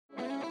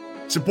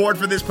Support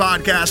for this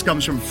podcast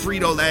comes from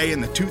Frito-Lay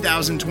and the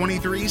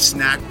 2023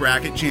 Snack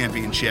Bracket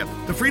Championship.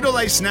 The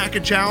Frito-Lay Snack-A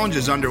Challenge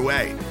is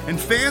underway, and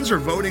fans are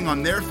voting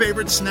on their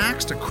favorite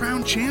snacks to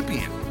crown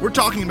champion. We're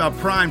talking about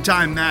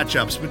prime-time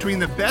matchups between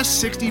the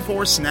best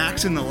 64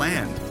 snacks in the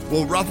land.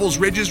 Will Ruffles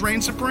Ridges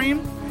reign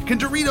supreme? Can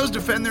Doritos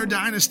defend their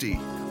dynasty?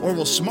 Or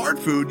will Smart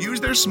Food use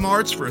their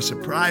smarts for a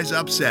surprise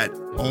upset?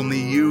 Only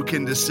you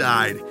can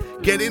decide.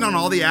 Get in on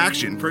all the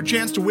action for a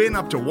chance to win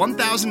up to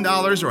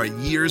 $1,000 or a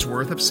year's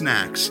worth of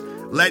snacks.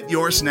 Let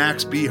your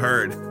snacks be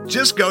heard.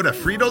 Just go to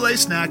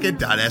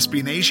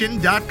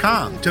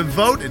fritolaysnacket.sbnation.com to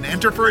vote and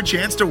enter for a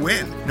chance to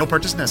win. No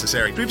purchase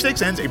necessary.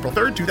 Sweepstakes ends April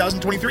 3rd,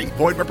 2023.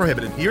 Void where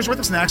prohibited. Year's worth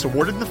of snacks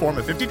awarded in the form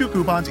of 52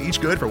 coupons, each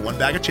good for one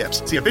bag of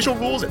chips. See official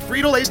rules at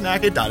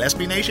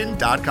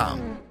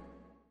fritolaysnacket.sbnation.com.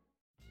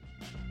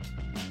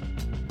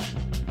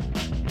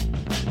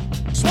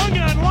 Swung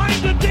on,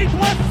 line to deep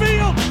left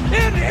field.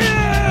 It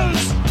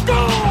is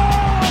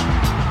gone!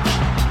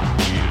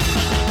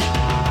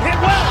 Hit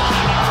well.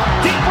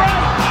 Deep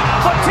right.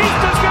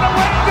 Batista's going to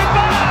wave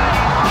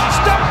goodbye.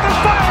 Start the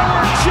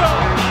fireworks show.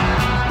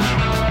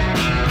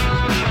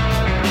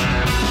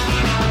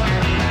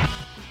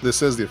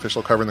 This is the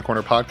official Covering the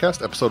Corner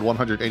podcast, episode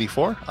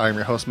 184. I am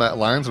your host, Matt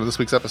Lyons, and this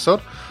week's episode,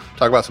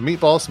 talk about some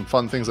meatballs, some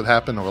fun things that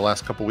happened over the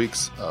last couple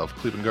weeks of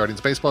Cleveland Guardians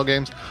baseball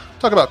games,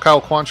 talk about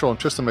Kyle Quantrill and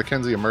Tristan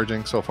McKenzie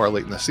emerging so far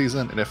late in the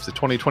season, and if the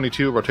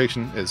 2022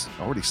 rotation is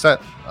already set,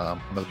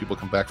 other people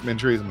come back from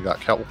injuries, and we got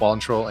Kyle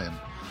Quantrill and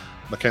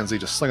McKenzie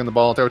just slinging the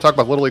ball out there. We talked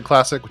about Little League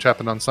Classic, which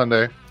happened on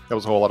Sunday. That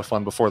was a whole lot of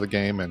fun before the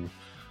game, and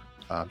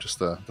just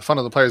the fun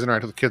of the players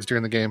interacting with the kids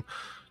during the game.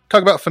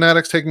 Talk about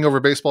Fanatics taking over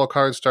baseball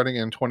cards starting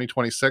in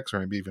 2026 or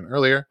maybe even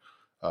earlier.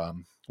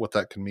 What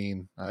that can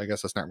mean. I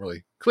guess that's not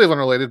really Cleveland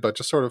related, but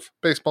just sort of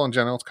baseball in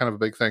general. It's kind of a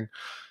big thing.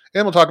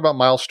 And we'll talk about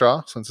Myles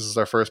Straw, since this is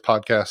our first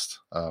podcast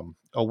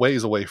a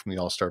ways away from the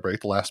All-Star break.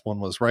 The last one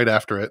was right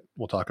after it.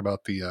 We'll talk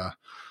about the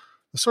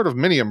sort of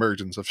mini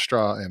emergence of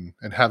Straw and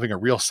having a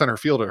real center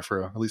fielder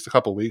for at least a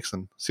couple weeks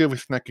and see if we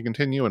think that can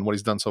continue and what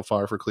he's done so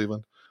far for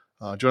Cleveland.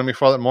 Joining me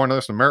for all that more, another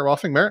some Merritt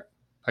Wolfing. Merritt,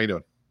 how you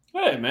doing?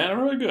 Hey man,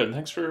 I'm really good.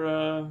 Thanks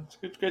for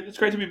it's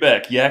great to be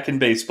back. Yak and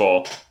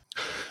baseball.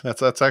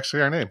 That's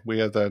actually our name. We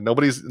had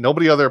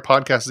nobody other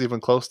podcast is even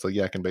close to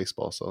Yak and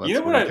baseball. So that's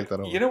take that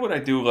over. You know what I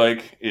do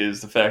like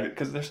is the fact that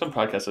because there's some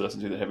podcasts I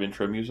listen to that have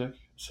intro music.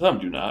 Some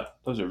do not.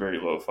 Those are very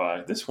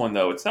lo-fi. This one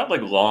though, it's not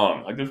like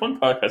long. Like there's one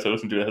podcast I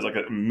listen to that has like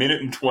a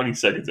minute and 20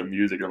 seconds of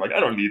music. And I'm like,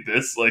 I don't need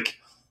this. Like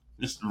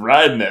just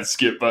riding that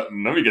skip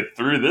button. Let me get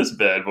through this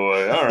bad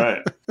boy. All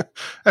right.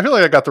 I feel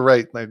like I got the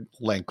right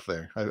length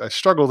there. I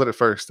struggled with it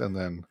first, and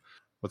then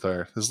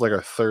this is like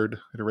our third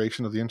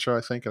iteration of the intro,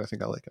 I think, and I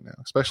think I like it now.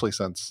 Especially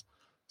since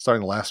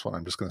starting the last one,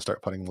 I'm just going to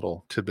start putting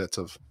little clippets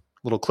of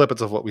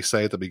what we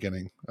say at the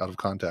beginning out of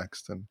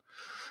context, and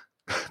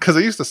because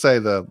I used to say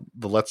the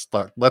let's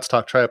talk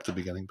try up at the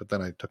beginning, but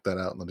then I took that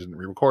out and I didn't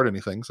re-record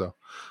anything, so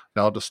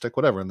now I'll just stick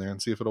whatever in there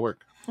and see if it'll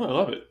work. Oh, I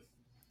love it.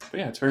 But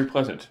yeah, it's very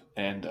pleasant.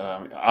 And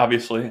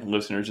obviously,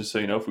 listeners, just so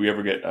you know, if we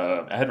ever get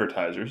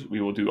advertisers,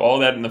 we will do all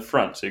that in the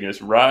front. So you can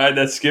just ride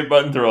that skip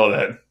button through all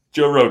that.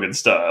 Joe Rogan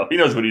style. He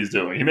knows what he's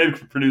doing. He may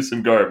produce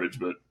some garbage,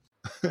 but...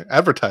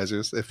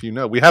 Advertisers, if you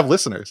know. We have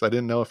listeners. I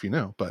didn't know if you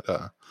know, but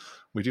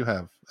we do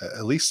have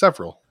at least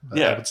several.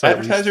 Yeah,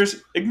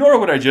 advertisers, ignore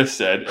what I just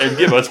said and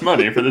give us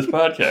money for this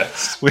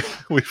podcast.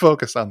 We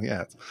focus on the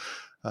ads.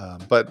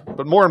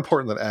 But more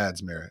important than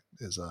ads, Merritt,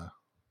 is...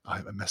 I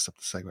messed up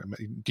the segment.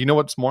 Do you know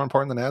what's more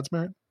important than ads,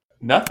 Merritt?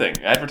 Nothing.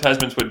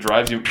 Advertisement's what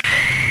drives you.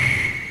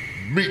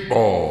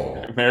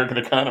 Meatball. American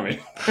economy.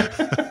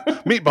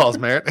 Meatballs,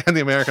 Merritt, and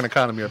the American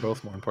economy are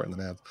both more important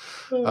than ads.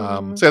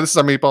 So this is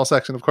our meatball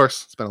section, of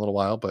course. It's been a little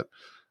while, but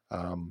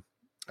I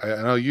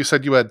know you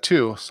said you had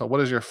two. So what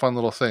is your fun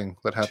little thing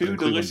that happened in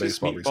Cleveland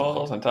baseball recently? 2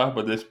 delicious meatballs on top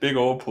of this big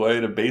old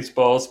plate of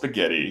baseball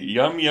spaghetti.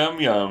 Yum, yum,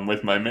 yum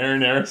with my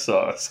marinara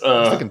sauce. I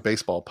was thinking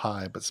baseball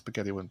pie, but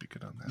spaghetti wouldn't be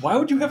good on that. Why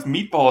would you have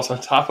meatballs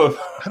on top of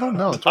I don't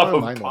know. It's top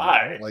of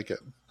pie? I don't like it.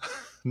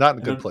 Not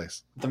in a good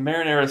place. The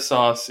marinara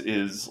sauce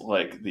is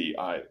like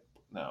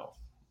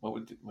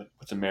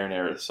what's a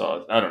marinara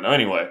sauce? I don't know.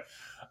 Anyway,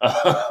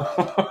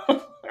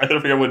 I gotta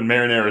figure out what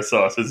marinara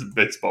sauce is in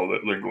baseball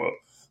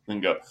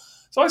lingo.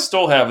 So I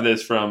still have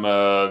this from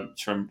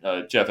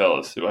Jeff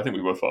Ellis, who I think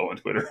we both follow on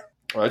Twitter.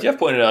 Jeff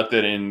pointed out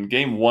that in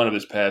Game 1 of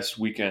this past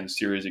weekend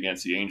series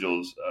against the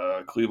Angels,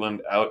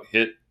 Cleveland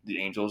out-hit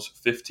the Angels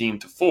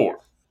 15-4.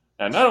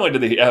 Now, not only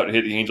did they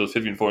out-hit the Angels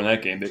 15-4 in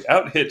that game, they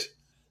out-hit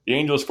the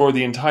Angels for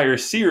the entire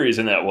series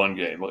in that one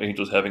game. The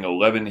Angels having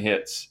 11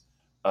 hits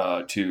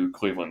to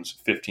Cleveland's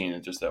 15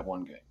 in just that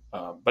one game.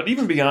 But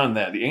even beyond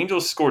that, the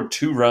Angels scored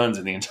 2 runs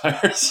in the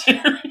entire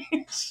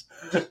series.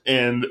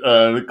 And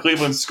the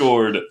Cleveland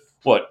scored...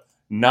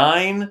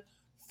 9,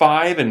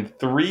 5, and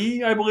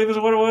 3, I believe is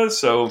what it was.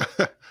 So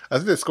I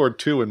think they scored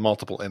 2 in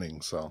multiple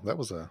innings. So that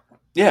was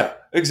yeah,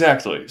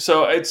 exactly.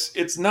 So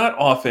it's not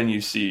often you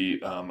see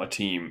a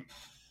team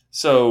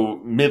so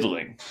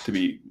middling to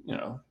be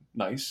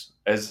nice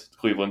as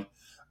Cleveland,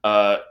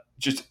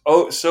 just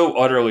so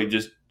utterly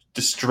just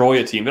destroy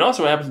a team that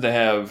also happens to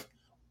have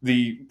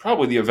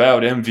probably the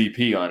avowed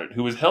MVP on it,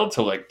 who was held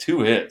to like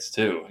 2 hits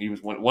too. He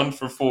was 1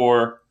 for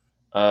 4,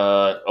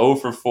 0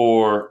 for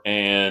 4,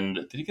 and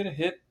did he get a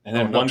hit? And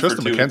then no, 1 for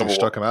Tristan 2. McKenzie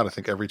struck him out, I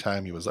think, every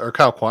time he was, or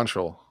Kyle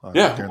Quantrill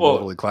Yeah, during the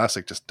Little League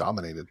Classic just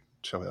dominated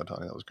Shohei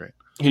Ohtani. That was great.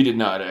 He did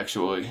not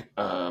actually.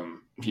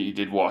 He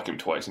did walk him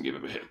twice and give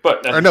him a hit.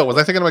 But or no, was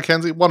I thinking of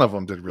McKenzie? One of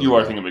them did really. You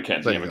are well. thinking of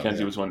McKenzie. Yeah,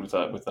 McKenzie was one with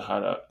the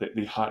hot out,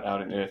 the hot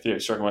outing. Yeah, he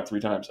struck him out 3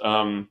 times.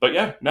 But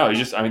yeah, no,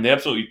 they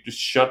absolutely just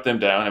shut them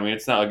down. I mean,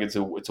 it's not like it's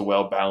a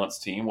well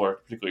balanced team or a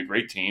particularly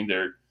great team.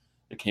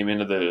 They came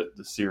into the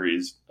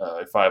series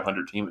a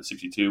 500 team at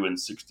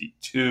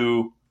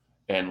 62-62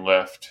 and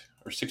left,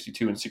 or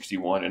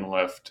 62-61 and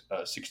left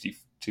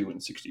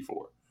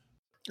 62-64.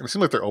 It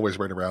seems like they're always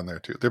right around there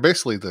too. They're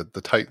basically the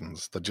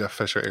Titans, the Jeff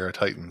Fisher era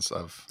Titans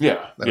of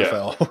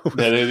NFL.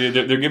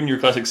 Yeah. They're giving you a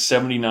classic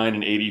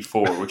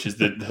 79-84, which is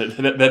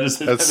that's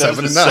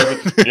 7 and 9.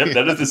 Yep,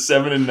 that is the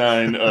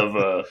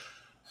 7-9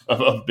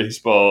 of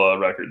baseball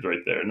records right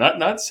there. Not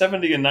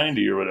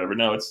 70-90 or whatever.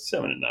 No, it's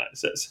 7-9. It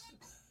says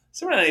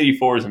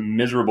 79-84 is a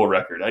miserable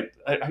record.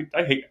 I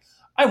hate.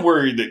 I'm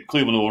worried that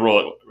Cleveland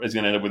is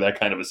going to end up with that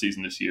kind of a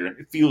season this year.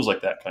 It feels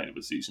like that kind of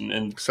a season.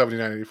 And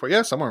 79-84,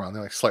 yeah, somewhere around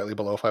there, like slightly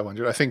below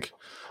 500. I think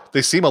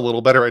they seem a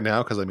little better right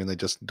now because, they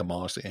just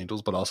demolished the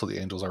Angels, but also the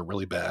Angels are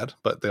really bad.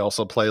 But they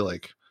also play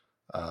like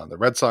the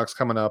Red Sox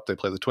coming up. They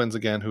play the Twins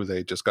again, who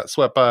they just got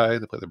swept by.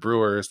 They play the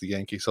Brewers, the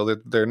Yankees. So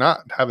they're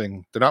not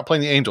playing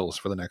the Angels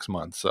for the next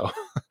month. So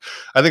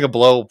I think a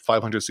below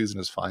 500 season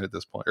is fine at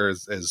this point, or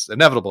is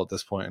inevitable at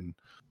this point. And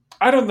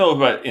I don't know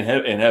about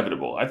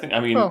inevitable.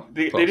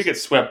 They did get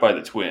swept by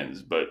the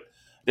Twins, but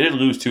they did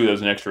lose 2 of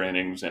those in extra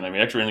innings. And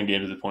extra inning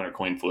games at this point are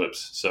coin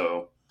flips.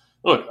 So,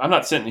 look, I'm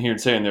not sitting here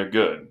and saying they're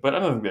good, but I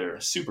don't think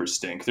they're super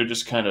stink. They're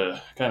just kind of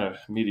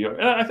mediocre.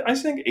 And I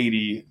think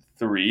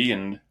 83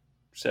 and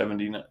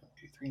 79.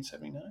 83 and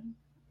 79?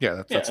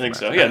 Yeah, I think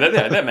so. Yeah,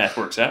 that math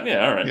works out.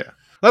 Yeah, all right. Yeah,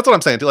 that's what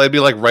I'm saying. It'd be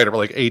like right over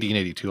like 80 and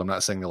 82. I'm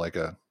not saying they're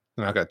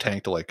not going to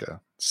tank to like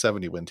a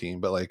 70 win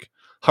team, but like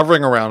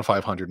hovering around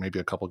 500, maybe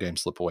a couple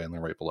games slip away and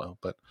they're right below.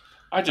 But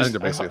I think they're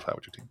basically a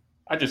 500 team.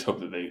 I just hope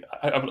that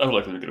I would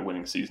like them to get a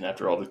winning season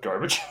after all this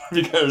garbage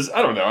because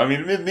I don't know.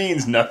 It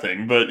means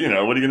nothing, but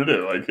what are you going to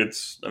do? Like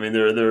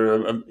they're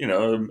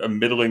a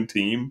middling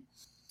team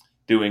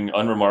doing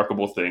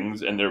unremarkable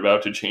things, and they're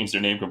about to change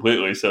their name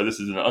completely. So this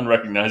is an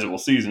unrecognizable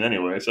season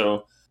anyway.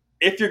 So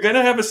if you're going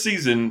to have a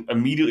season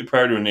immediately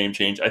prior to a name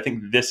change, I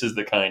think this is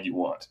the kind you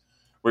want,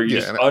 where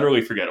you're just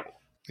utterly forgettable.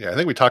 Yeah, I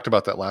think we talked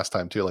about that last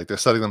time too. Like they're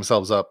setting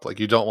themselves up. Like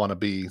you don't want to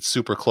be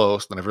super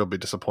close, then everybody will be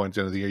disappointed at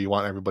the end of the year. You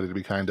want everybody to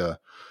be kind of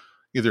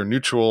either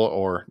neutral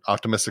or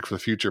optimistic for the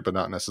future, but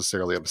not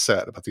necessarily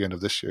upset about the end of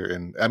this year.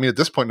 And at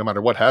this point, no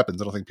matter what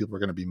happens, I don't think people are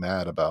going to be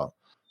mad about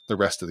the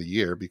rest of the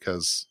year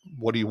because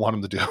what do you want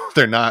them to do?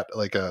 They're not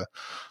going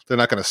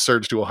to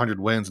surge to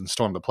 100 wins and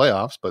storm the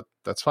playoffs, but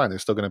that's fine. They're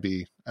still going to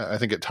be, I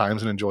think at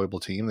times, an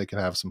enjoyable team. They can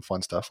have some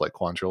fun stuff like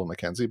Quantrill and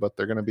McKenzie, but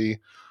they're going to be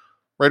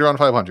right around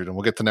 500, and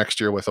we'll get to next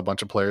year with a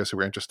bunch of players who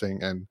are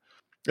interesting. And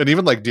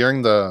even like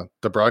during the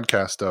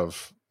broadcast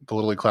of the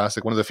Little League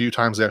Classic, one of the few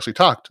times they actually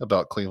talked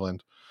about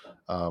Cleveland,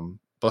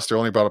 Buster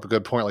only brought up a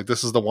good point. Like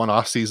this is the one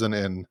off season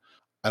in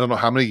I don't know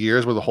how many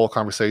years where the whole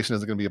conversation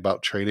is going to be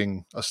about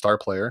trading a star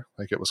player.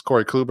 Like it was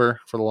Corey Kluber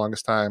for the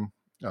longest time.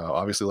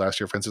 Obviously last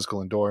year,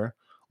 Francisco Lindor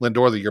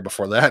the year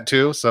before that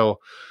too. So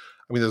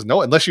there's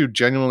no, unless you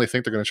genuinely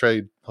think they're going to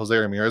trade Jose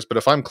Ramirez. But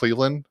if I'm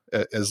Cleveland,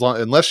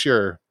 unless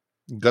you're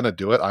gonna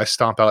do it, I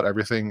stomp out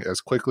everything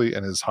as quickly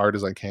and as hard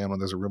as I can when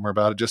there's a rumor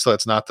about it, just so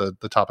it's not the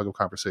topic of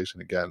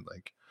conversation again.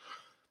 Like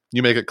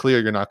you make it clear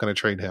you're not going to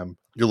trade him.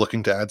 You're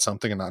looking to add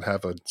something and not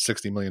have a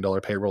 $60 million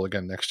payroll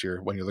again next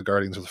year when you're the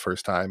Guardians for the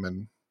first time,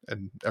 and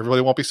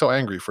everybody won't be so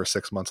angry for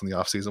 6 months in the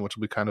offseason, which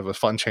will be kind of a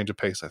fun change of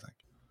pace, I think.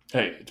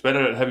 Hey, it's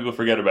better to have people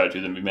forget about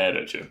you than be mad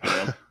at you.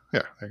 Yeah,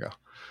 there you go.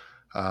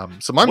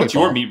 So what's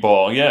your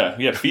meatball?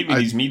 Yeah, feed me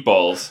these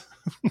meatballs.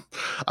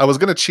 I was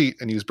going to cheat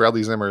and use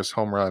Bradley Zimmer's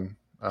home run.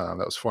 That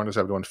was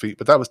 471 feet,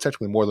 but that was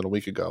technically more than a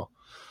week ago.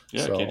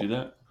 Yeah, so can't do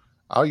that.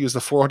 I'll use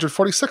the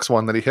 446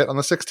 one that he hit on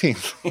the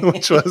 16th,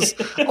 which was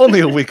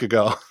only a week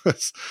ago.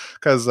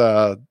 Because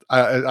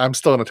I'm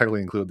still going to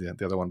technically include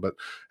the other one, but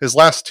his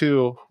last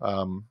two,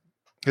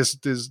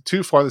 his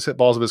two farthest hit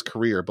balls of his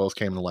career both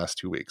came in the last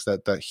 2 weeks.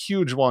 That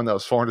huge one that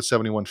was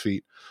 471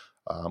 feet,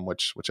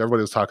 which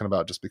everybody was talking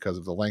about just because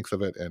of the length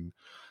of it, and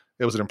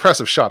it was an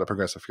impressive shot at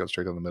Progressive Field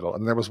straight down the middle.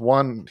 And there was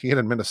one he hit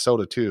in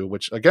Minnesota too,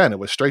 which again, it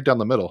was straight down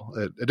the middle.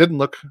 It didn't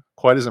look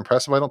quite as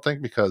impressive, I don't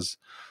think, because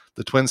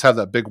the Twins have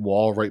that big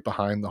wall right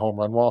behind the home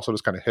run wall. So it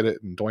just kind of hit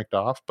it and doinked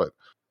off, but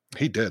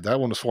he did.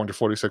 That one was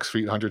 446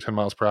 feet, 110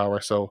 miles per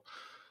hour. So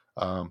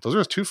those are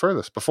his two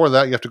furthest. Before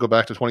that, you have to go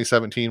back to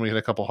 2017 when he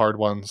hit a couple hard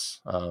ones.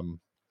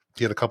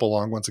 He had a couple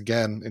long ones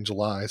again in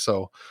July.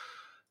 So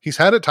he's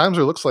had at times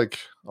where it looks like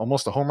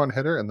almost a home run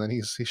hitter, and then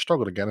he's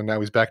struggled again, and now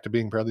he's back to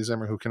being Bradley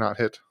Zimmer, who cannot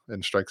hit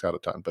and strikes out a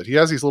ton. But he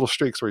has these little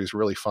streaks where he's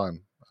really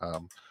fun.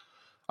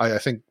 I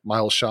think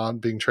Myles Straw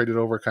being traded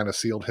over kind of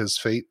sealed his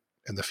fate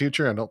in the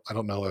future. I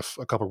don't know if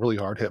a couple really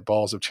hard hit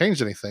balls have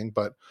changed anything,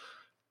 but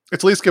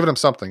it's at least giving him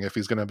something. If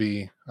he's going to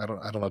be, I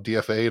don't know,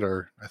 DFA'd,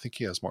 or I think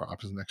he has more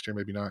options next year.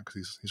 Maybe not,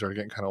 because he's already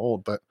getting kind of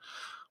old. But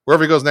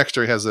wherever he goes next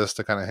year, he has this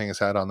to kind of hang his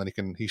hat on.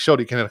 Then he showed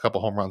he can hit a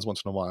couple home runs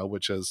once in a while,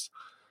 which is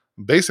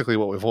basically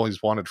what we've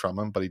always wanted from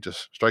him. But he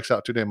just strikes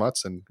out too damn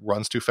much and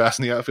runs too fast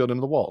in the outfield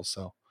into the walls.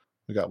 So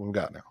we got what we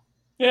got now.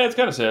 Yeah, it's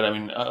kind of sad. I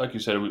mean, like you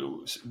said,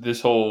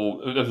 this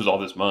was all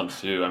this month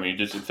too. I mean,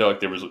 it felt like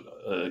there was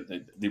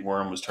the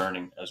worm was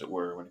turning, as it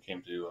were, when it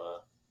came to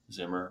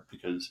Zimmer,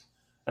 because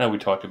I know we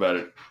talked about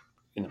it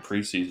in the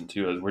preseason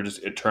too. As we're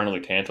just eternally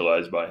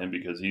tantalized by him,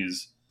 because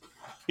he's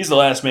the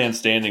last man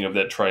standing of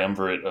that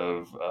triumvirate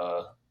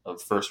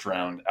of first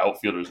round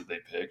outfielders that they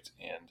picked.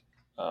 And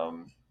I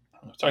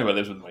was talking about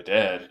this with my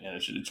dad, and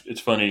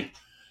it's funny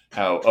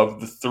how of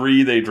the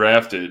three they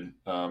drafted,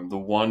 the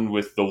one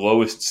with the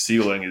lowest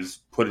ceiling is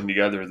putting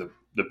together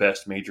the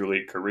best major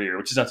league career,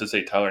 which is not to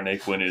say Tyler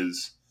Naquin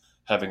is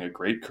having a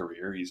great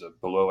career. He's a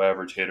below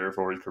average hitter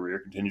for his career,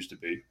 continues to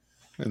be.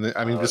 And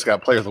I mean, just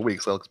got player of the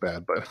week, so it looks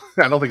bad, but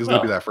I don't think he's going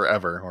to be that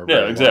forever.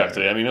 Yeah,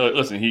 exactly. I mean,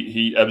 listen,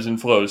 he ebbs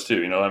and flows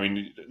too. I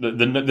mean,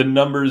 the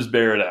numbers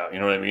bear it out. You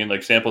know what I mean?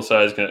 Like sample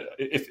size.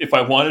 If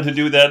I wanted to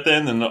do that,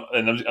 then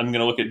I'm going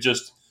to look at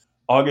just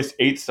August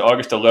 8th to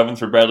August 11th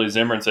for Bradley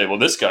Zimmer and say, well,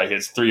 this guy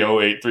hits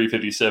 308,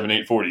 357,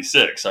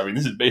 846. I mean,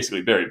 this is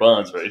basically Barry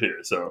Bonds right here.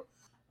 So,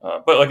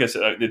 but like I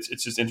said,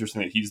 it's just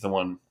interesting that he's the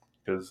one,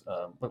 because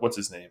what's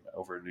his name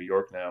over in New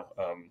York now?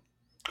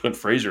 Clint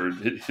Frazier,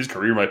 his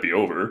career might be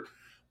over.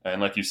 And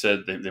like you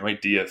said, they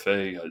might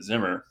DFA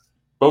Zimmer,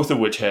 both of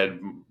which had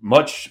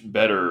much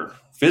better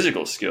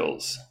physical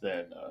skills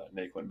than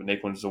Naquin. But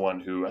Naquin's the one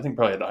who I think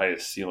probably had the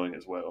highest ceiling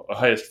as well, the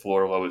highest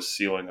floor, lowest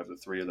ceiling of the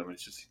three of them.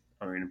 It's just,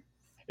 I mean,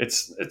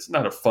 it's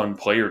not a fun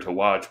player to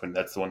watch when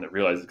that's the one that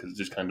realizes, because it's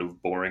just kind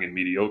of boring and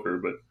mediocre.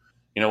 But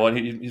you know what?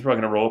 He's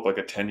probably going to roll up like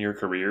a 10-year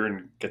career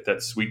and get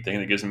that sweet thing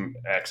that gives him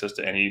access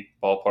to any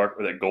ballpark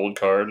with that gold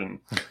card and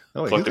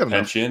collect a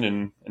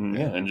pension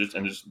and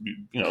just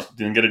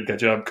then get a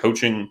job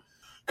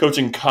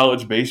coaching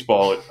college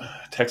baseball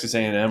at Texas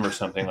A&M or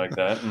something like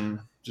that, and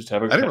just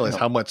have a. I didn't realize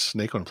how much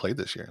Naquin played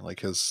this year.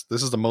 Like this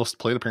is the most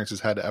plate appearances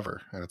he's had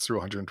ever, and it's through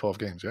 112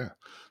 games. Yeah,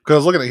 because I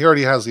was looking at,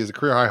 he has a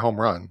career high home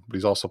run, but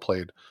he's also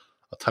played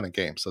a ton of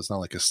games, so it's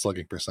not like his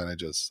slugging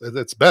percentages.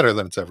 It's better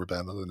than it's ever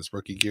been, other than his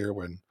rookie year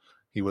when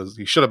he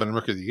should have been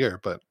rookie of the year.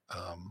 But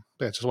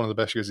it's just one of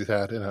the best years he's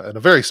had in a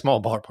very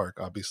small ballpark,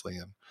 obviously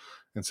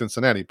in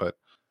Cincinnati. But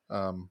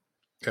I'm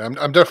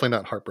definitely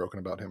not heartbroken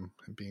about him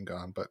being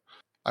gone, but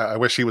I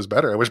wish he was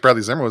better. I wish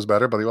Bradley Zimmer was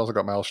better, but he also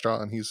got Myles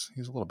Straw, and he's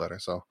a little better.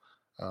 So,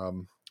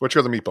 what's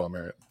your other meatball,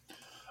 Marriott?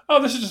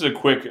 Oh, this is just a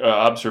quick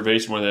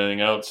observation more than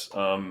anything else.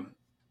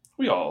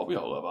 We all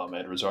love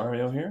Ahmed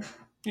Rosario here.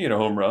 He hit a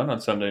home run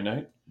on Sunday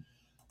night.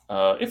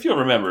 If you'll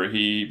remember,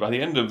 by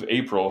the end of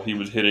April, he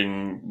was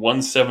hitting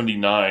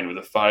 179 with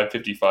a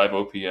 555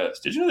 OPS.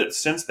 Did you know that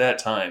since that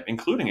time,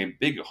 including a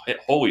big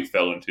hole he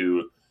fell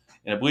into,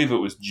 and I believe it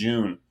was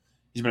June,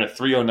 he's been a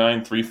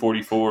 309,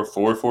 344,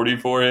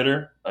 444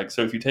 hitter.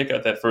 So if you take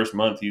out that first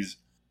month, he's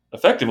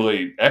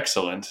effectively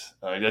excellent.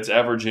 That's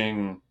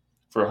averaging,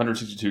 for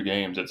 162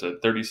 games, that's a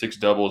 36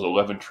 doubles,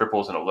 11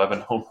 triples, and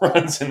 11 home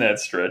runs in that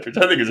stretch, which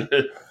I think is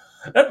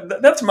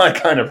that's my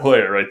kind of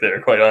player right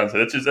there, quite honestly.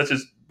 That's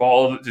just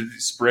ball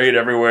just sprayed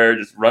everywhere,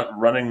 just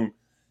running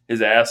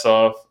his ass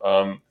off.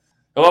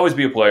 He'll always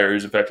be a player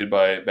who's affected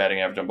by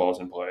batting average on balls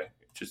in play.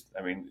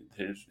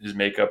 His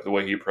makeup, the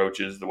way he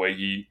approaches, the way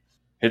he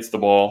hits the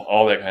ball,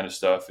 all that kind of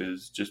stuff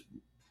is just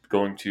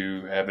going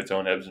to have its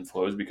own ebbs and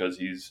flows, because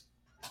he's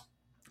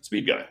a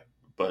speed guy.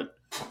 But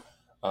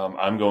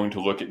I'm going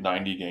to look at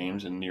 90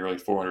 games and nearly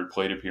 400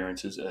 plate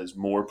appearances as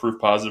more proof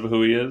positive of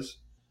who he is.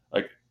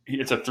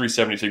 It's a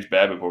 376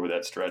 BABIP over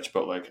that stretch,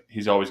 but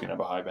he's always going to have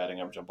a high batting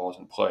average on balls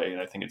in play,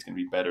 and I think it's going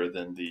to be better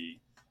than the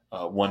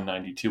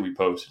 192 we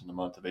posted in the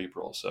month of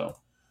April. So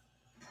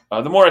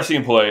the more I see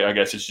him play, I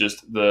guess it's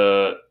just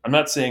I'm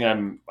not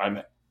saying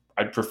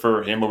I'd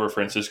prefer him over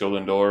Francisco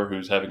Lindor,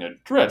 who's having a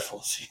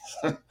dreadful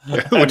season.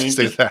 Would you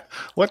say that?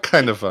 What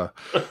kind of a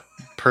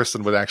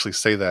person would actually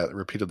say that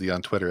repeatedly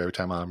on Twitter every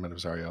time Ahmed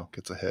Rosario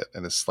gets a hit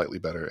and is slightly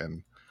better,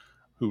 and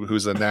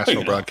who's a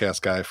national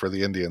broadcast guy for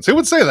the Indians? Who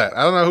would say that?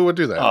 I don't know who would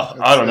do that.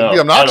 I don't know. It'd be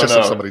obnoxious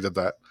if somebody did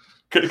that.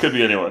 Could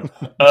be anyone.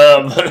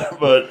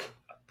 But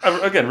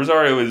again,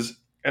 Rosario is,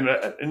 and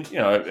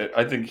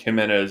I think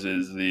Jimenez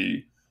is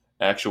the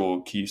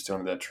actual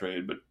keystone of that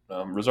trade. But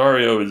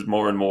Rosario is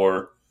more and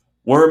more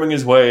worming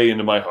his way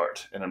into my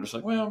heart, and I'm just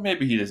like, well,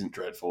 maybe he isn't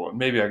dreadful, and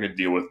maybe I could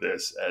deal with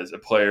this as a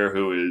player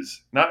who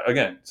is not,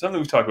 again,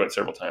 something we've talked about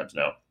several times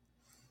now.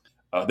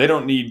 They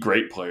don't need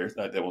great players.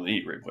 They will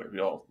need great players.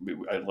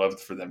 I'd love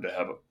for them to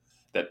have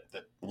that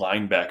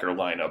linebacker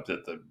lineup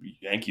that the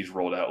Yankees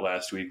rolled out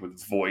last week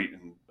with Voit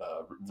and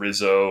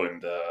Rizzo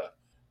and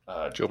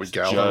Joey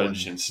Gallo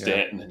Judge and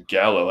Stanton and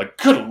Gallo. Like,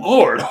 good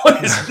Lord,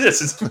 what is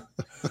this?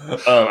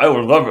 I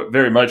would love it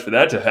very much for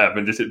that to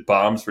happen. Just hit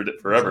bombs for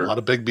forever. There's a lot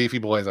of big beefy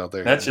boys out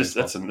there. That's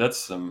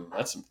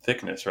some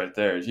thickness right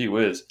there. Gee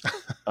whiz.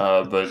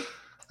 But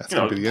that's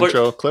gonna be the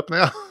intro clip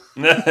now.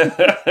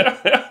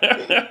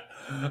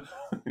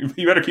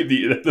 You better keep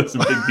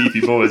some big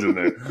beefy boys in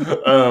there.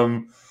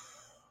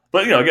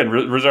 But again,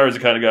 Rosario is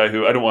the kind of guy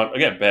who I don't want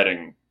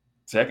batting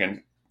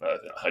second,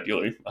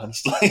 ideally,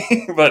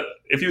 honestly. But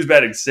if he was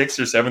batting sixth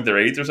or seventh or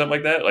eighth or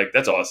something like that,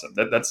 that's awesome.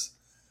 That's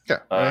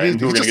yeah. He's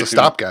just a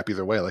stopgap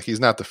either way. He's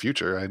not the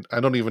future. I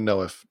don't even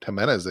know if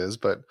Jimenez is,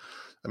 but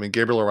I mean,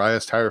 Gabriel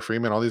Arias, Tyler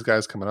Freeman, all these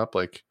guys coming up,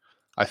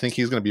 I think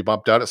he's going to be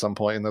bumped out at some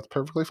point, and that's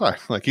perfectly fine.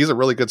 He's a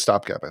really good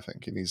stopgap, I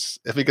think. And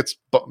if he gets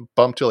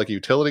bumped to a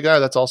utility guy,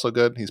 that's also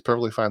good. He's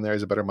perfectly fine there.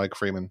 He's a better Mike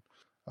Freeman.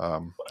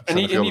 And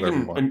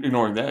even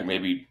ignoring that,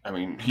 maybe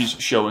he's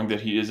showing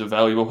that he is a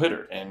valuable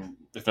hitter, and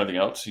if nothing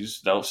else,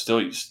 he's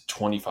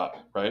 25,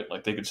 right?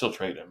 They could still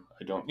trade him.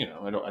 I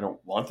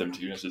don't want them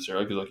to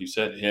necessarily, because like you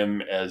said,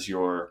 him as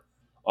your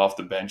off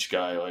the bench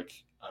guy, I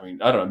don't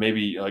know,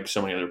 maybe like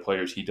so many other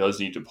players, he does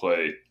need to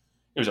play.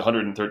 There's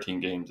 113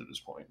 games at this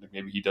point.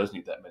 Maybe he does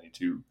need that many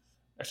to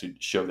actually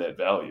show that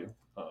value.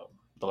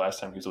 The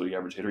last time he was a league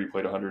average hitter, he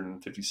played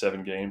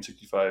 157 games,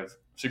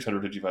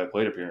 655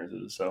 plate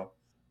appearances. So.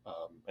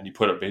 And he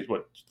put up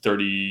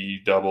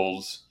 30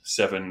 doubles,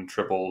 7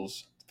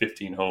 triples,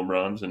 15 home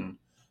runs, and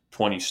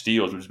 20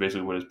 steals, which is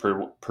basically what his per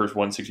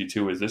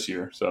 162 is this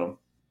year. So,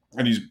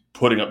 and he's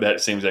putting up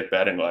that same exact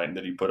batting line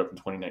that he put up in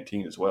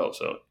 2019 as well.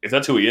 So, if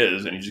that's who he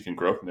is, and he just can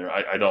grow from there,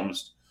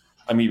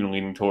 I'm even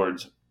leaning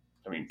towards,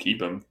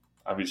 keep him.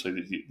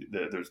 Obviously,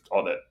 there's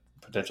all that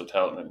potential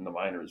talent in the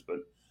minors,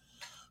 but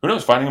who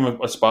knows? Finding him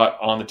a spot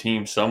on the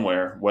team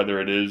somewhere, whether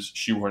it is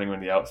shoehorning him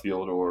in the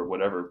outfield or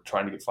whatever,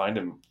 trying to find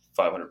him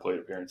 500 plate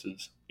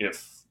appearances.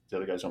 If the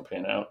other guys don't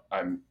pan out,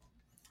 I'm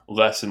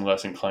less and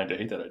less inclined to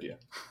hate that idea.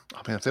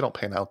 Oh man, if they don't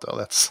pan out though,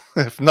 that's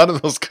if none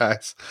of those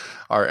guys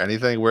are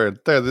anything, where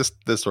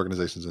this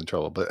organization's in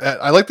trouble. But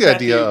I like the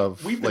idea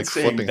of we've been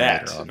saying flipping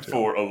that later on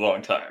for a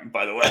long time,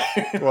 by the way.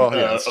 Well,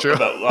 yeah, that's true.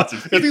 About lots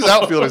of if these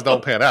outfielders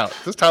don't pan out,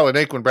 this Tyler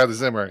Naquin, Bradley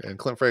Zimmer, and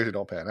Clint Frazier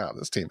don't pan out,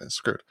 this team is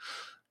screwed.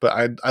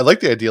 But I like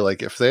the idea,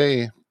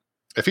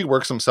 if he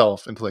works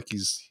himself into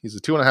he's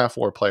a 2.5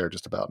 WAR player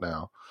just about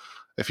now.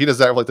 If he does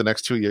that for the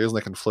next 2 years and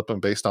they can flip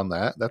him based on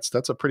that,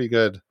 that's a pretty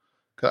good.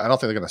 I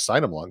don't think they're going to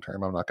sign him long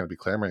term. I'm not going to be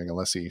clamoring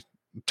unless he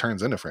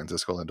turns into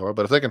Francisco Lindor.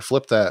 But if they can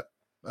flip that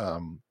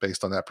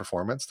based on that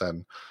performance,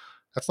 then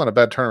that's not a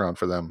bad turnaround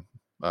for them.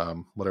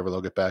 Whatever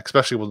they'll get back,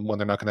 especially when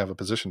they're not going to have a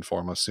position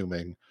for him,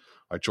 assuming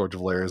George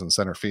Valera is in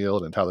center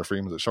field and Tyler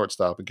Freeman's at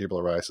shortstop and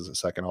Gabriel Arias is at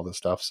second, all this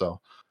stuff.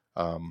 So,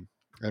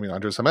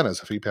 Andres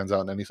Jimenez, if he pans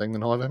out in anything,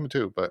 then he'll have him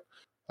too. But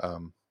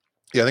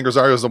yeah, I think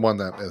Rosario is the one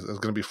that is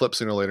going to be flipped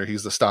sooner or later.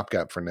 He's the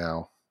stopgap for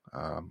now.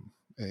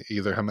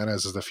 Either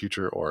Jimenez is the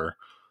future or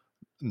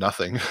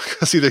nothing.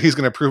 Because either he's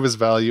going to prove his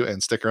value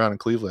and stick around in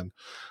Cleveland,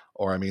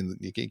 or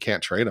you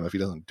can't trade him if he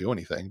doesn't do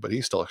anything. But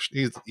he's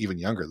even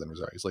younger than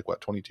Rosario. He's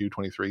 22,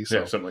 23. So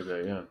yeah, something like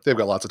that. Yeah, they've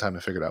got lots of time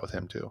to figure it out with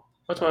him too.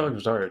 That's why I like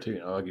Rosario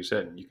too. Like you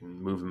said, you can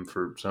move him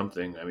for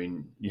something.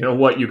 You know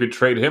what you could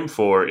trade him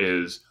for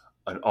is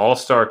an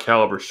all-star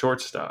caliber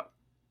shortstop.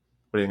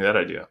 What do you think of that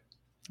idea?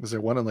 Is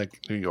there one in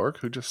New York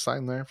who just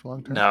signed there for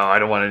long term? No, I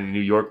don't want any New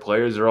York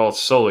players. They're all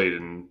sullied,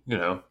 and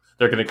they're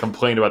going to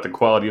complain about the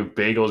quality of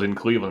bagels in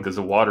Cleveland because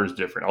the water is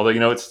different.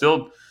 Although it's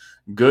still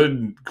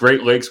good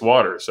Great Lakes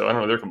water, so I don't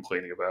know what they're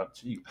complaining about.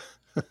 Gee,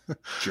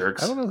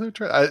 jerks. I don't know who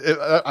trade.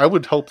 I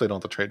would hope they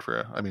don't have to trade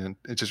for.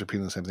 It's just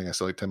repeating the same thing I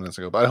said 10 minutes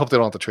ago. But I hope they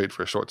don't have to trade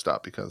for a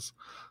shortstop because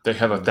they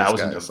have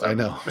 1,000 of them. I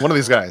know one of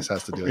these guys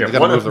has to do it. Yeah, they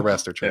got to move the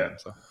rest or trade. Yeah.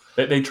 So.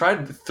 They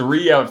tried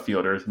 3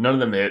 outfielders, none of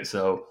them hit.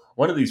 So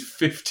one of these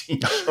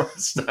 15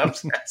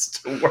 shortstops has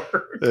to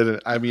work.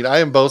 I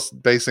am both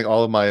basing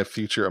all of my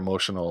future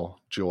emotional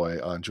joy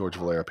on George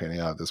Valera panning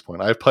out at this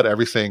point. I've put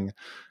everything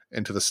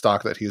into the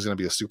stock that he's going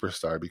to be a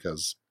superstar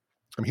because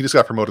he just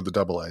got promoted to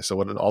AA.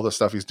 So all the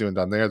stuff he's doing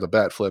down there, the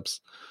bat flips,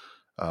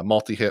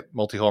 multi-hit,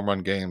 multi-home run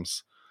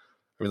games.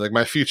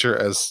 My future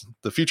as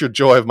the future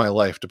joy of my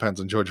life depends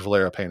on George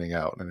Valera panning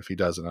out. And if he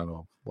doesn't, I don't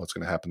know what's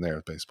going to happen there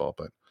with baseball,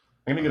 but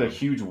I'm going to get a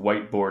huge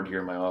whiteboard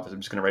here in my office. I'm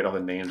just going to write all the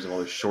names of all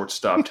the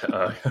shortstop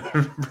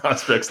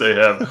prospects they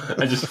have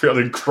and just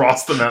really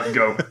cross them out and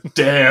go,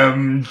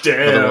 damn.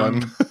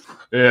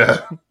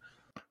 Yeah.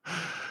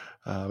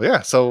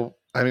 Yeah. So,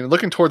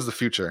 looking towards the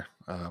future,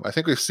 I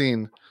think we've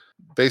seen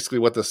basically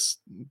what the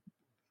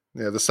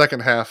second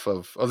half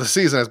of the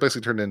season has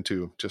basically turned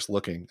into just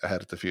looking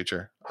ahead at the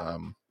future.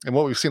 And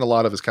what we've seen a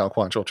lot of is Cal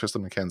Quantrill,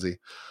 Tristan McKenzie.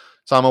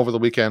 Saw him over the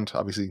weekend.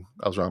 Obviously,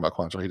 I was wrong about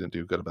Quantrill. He didn't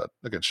do good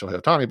against Shohei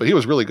Ohtani, but he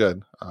was really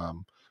good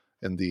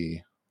in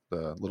the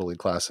Little League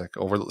Classic.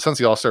 Since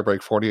the All-Star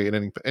break,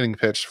 48 inning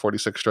pitched,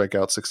 46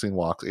 strikeouts, 16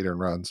 walks, 8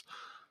 earned runs.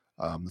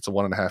 It's a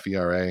 1.5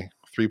 ERA,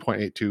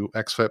 3.82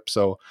 xFIP.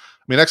 So,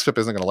 xFIP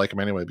isn't going to like him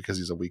anyway because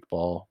he's a weak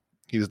ball.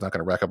 He's not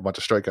going to rack up a bunch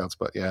of strikeouts,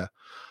 but yeah.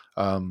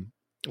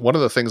 One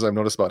of the things I've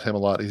noticed about him a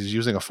lot is he's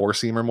using a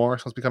 4-seamer more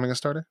since becoming a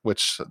starter,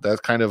 which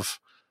that kind of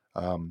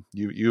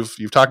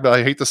you've talked about.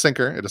 I hate the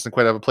sinker; it doesn't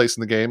quite have a place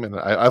in the game, and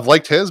I've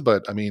liked his,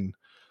 but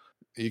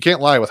you can't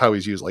lie with how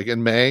he's used.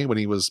 In May when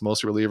he was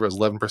mostly reliever, it was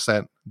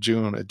 11%.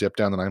 June it dipped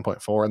down to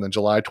 9.4, and then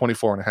July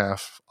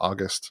 24.5,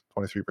 August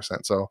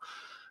 23%. So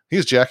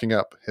he's jacking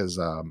up his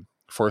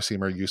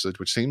four-seamer usage,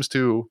 which seems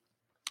to,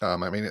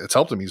 it's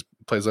helped him. He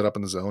plays that up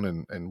in the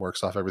zone and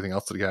works off everything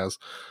else that he has.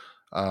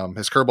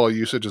 His curveball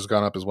usage has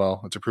gone up as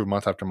well. It's improved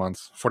month after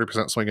month.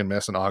 40% swing and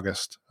miss in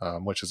August,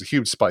 which is a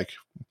huge spike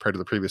compared to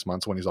the previous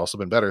months when he's also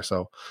been better.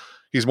 So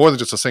he's more than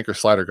just a sinker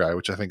slider guy,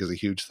 which I think is a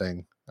huge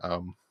thing.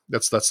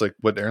 That's like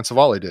what Aaron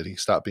Savali did. He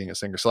stopped being a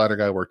sinker slider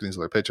guy, worked these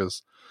other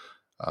pitches.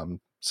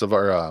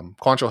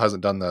 Quantrill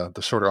hasn't done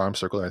the shorter arm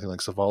circle or anything like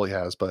Savali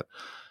has, but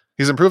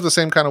he's improved the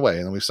same kind of way.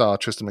 And then we saw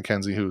Tristan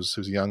McKenzie, who's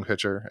a young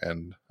pitcher,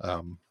 and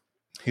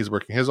he's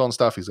working his own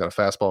stuff. He's got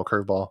a fastball,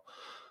 curveball,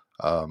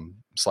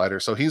 slider.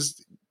 So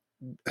his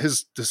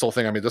whole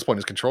thing, at this point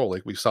is control.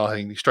 Like we saw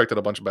he striked out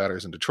a bunch of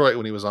batters in Detroit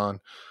when he was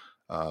on.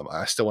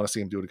 I still want to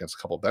see him do it against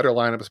a couple better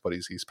lineups, but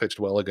he's pitched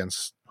well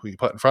against who you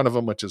put in front of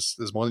him, which is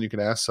more than you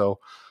can ask. So,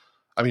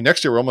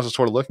 next year we're almost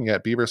sort of looking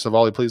at Bieber,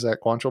 Savali, Plesac,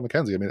 Quantrill,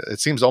 McKenzie. It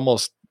seems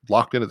almost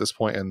locked in at this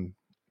point. And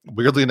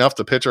weirdly enough,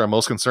 the pitcher I'm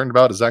most concerned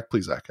about is Zach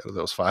Plesac out of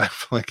those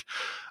five.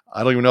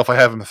 I don't even know if I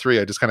have him 3.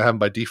 I just kind of have him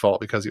by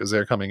default because he was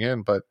there coming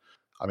in. But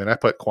I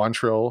put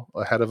Quantrill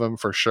ahead of him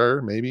for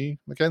sure. Maybe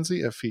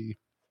McKenzie if he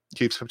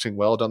keeps pitching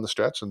well down the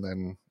stretch. And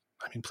then,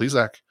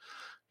 Plesac,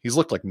 he's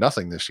looked like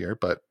nothing this year.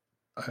 But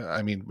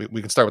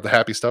we can start with the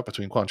happy stuff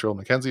between Quantrill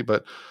and McKenzie.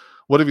 But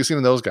what have you seen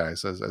in those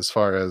guys as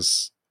far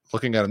as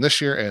looking at him this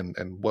year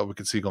and what we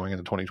could see going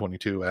into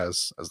 2022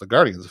 as the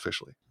Guardians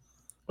officially?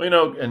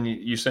 Well, and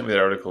you sent me that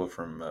article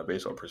from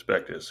Baseball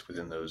Prospectus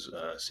within those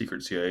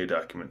secret CIA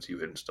documents you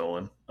had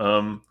stolen.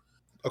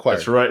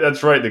 Acquired.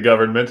 That's right. The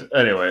government.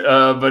 Anyway,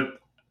 but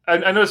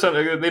I noticed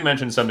something. They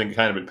mentioned something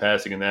kind of in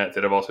passing in that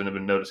I've also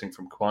been noticing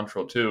from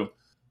Quantrill too,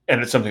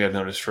 and it's something I've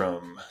noticed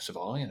from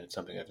Savali, and it's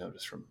something I've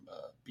noticed from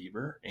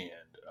Bieber, and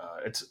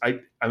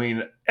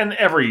and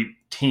every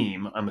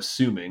team I'm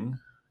assuming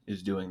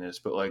is doing this,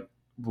 but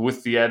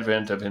with the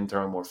advent of him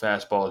throwing more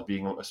fastballs,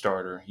 being a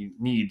starter, he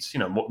needs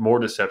more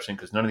deception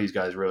because none of these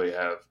guys really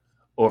have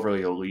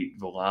overly elite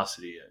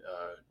velocity.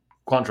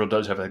 Quantrill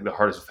does have the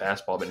hardest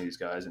fastball of any of these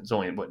guys, and it's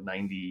only at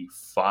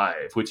 95,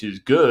 which is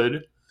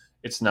good.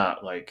 It's not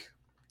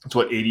it's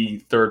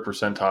 83rd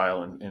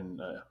percentile in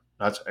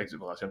not exit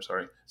velocity. I'm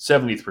sorry,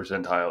 70th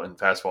percentile in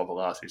fastball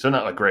velocity. So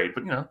not great,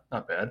 but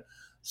not bad.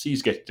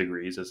 C's get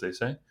degrees, as they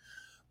say.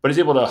 But he's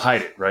able to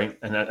hide it, right?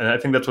 And I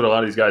think that's what a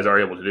lot of these guys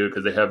are able to do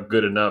because they have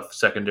good enough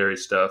secondary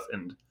stuff.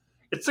 And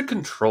it's the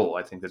control,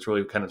 I think, that's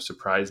really kind of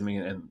surprised me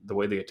and the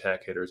way they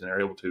attack hitters and are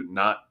able to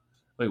not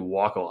really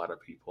walk a lot of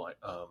people.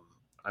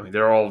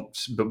 They're all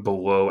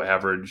below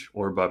average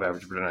or above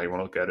average, depending on how you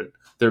want to look at it.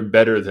 They're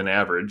better than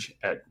average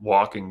at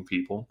walking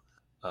people.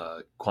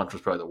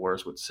 Quantrill's probably the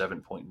worst with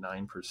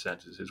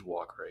 7.9% is his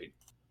walk rate.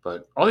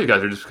 But all these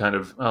guys are just kind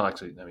of,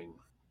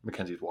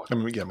 McKenzie's walking.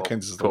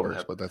 McKenzie's the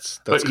worst, but that's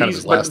kind of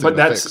his last thing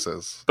to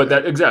fix.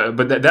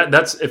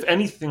 That's if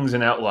anything's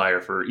an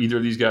outlier for either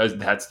of these guys,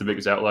 that's the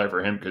biggest outlier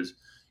for him because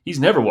he's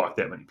never walked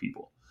that many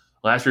people.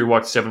 Last year he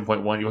walked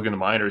 7.1. You look in the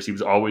minors, he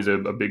was always a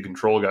big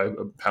control guy,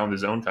 a pound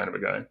his own kind of a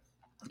guy.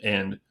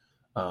 And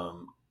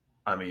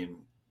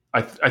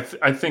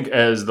I think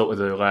as the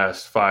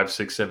last 5,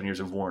 6, 7 years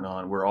have worn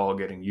on, we're all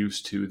getting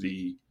used to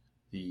the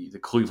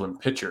Cleveland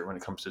pitcher when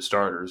it comes to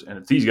starters. And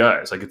it's these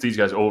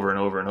guys, over and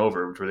over and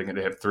over, where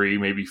they have 3,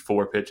 maybe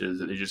 4 pitches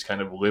that they just kind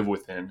of live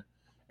within,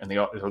 and they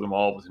throw them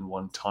all within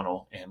one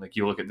tunnel. And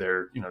you look at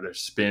their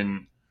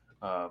spin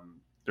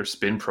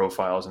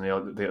profiles, and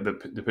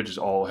the pitches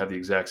all have the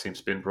exact same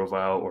spin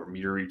profile or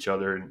mirror each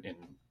other in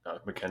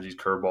McKenzie's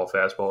curveball,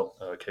 fastball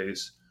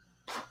case.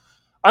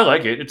 I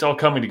like it. It's all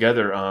coming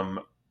together.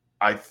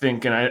 I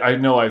think, and I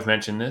know I've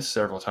mentioned this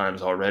several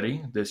times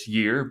already this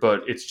year,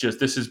 but it's just,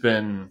 this has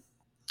been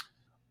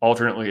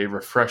alternately a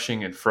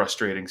refreshing and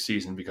frustrating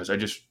season because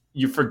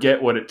you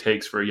forget what it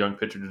takes for a young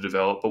pitcher to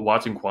develop. But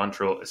watching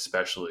Quantrill,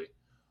 especially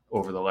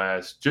over the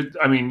last, you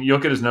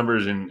look at his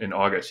numbers in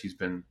August. He's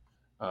been,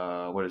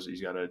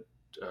 he's got a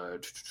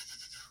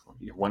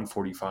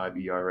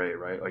 1.45 ERA,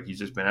 right? He's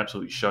just been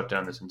absolutely shut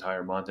down this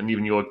entire month. And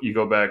even you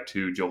go back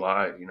to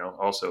July,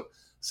 also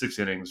 6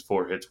 innings,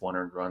 4 hits, 1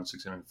 earned run,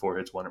 6 innings, 4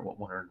 hits, 1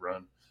 earned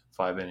run,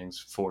 5 innings,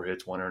 4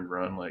 hits, 1 earned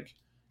run.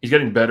 He's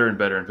getting better and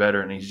better and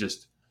better. And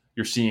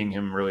you're seeing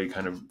him really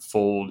kind of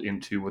fold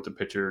into what the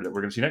pitcher that we're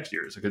going to see next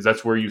year is, because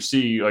that's where you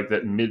see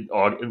that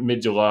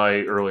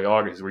mid-July, early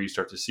August is where you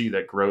start to see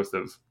that growth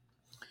of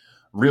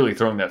really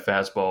throwing that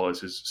fastball as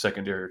his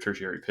secondary or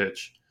tertiary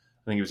pitch.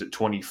 I think he was at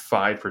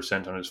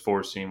 25% on his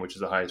 4-seam, which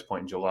is the highest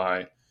point in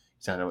July.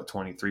 He's down at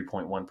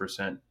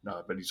 23.1%,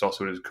 but he's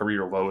also at his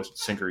career lowest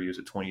sinker. He was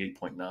at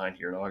 28.9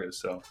 here in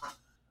August. So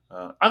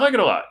I like it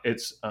a lot.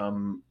 It's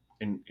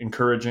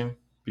encouraging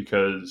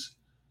because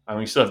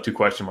we still have 2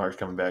 question marks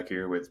coming back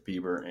here with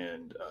Bieber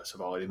and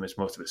Savali. They missed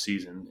most of the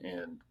season,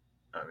 and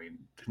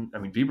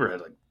Bieber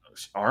had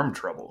arm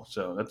trouble,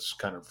 so that's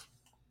kind of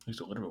at least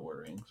a little bit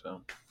worrying.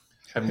 So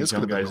his could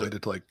have been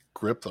related to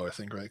grip, though, I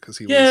think, right?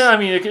 Because it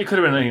could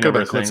have been any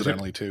number of things.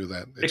 Coincidentally too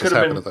that it just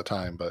happened at that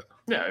time, but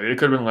yeah, it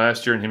could have been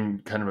last year and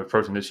him kind of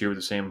approaching this year with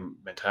the same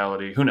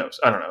mentality. Who knows?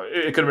 I don't know.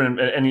 It could have been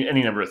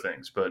any number of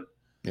things, but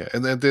Yeah,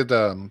 and then did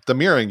the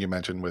mirroring you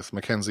mentioned with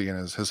McKenzie and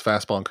his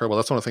fastball and curveball.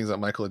 That's one of the things that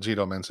Michael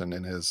Agito mentioned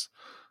in his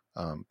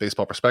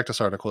baseball prospectus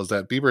article is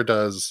that Bieber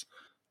does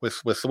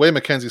with the way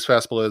McKenzie's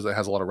fastball is, it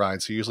has a lot of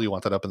rides. So usually you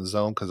want that up in the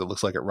zone because it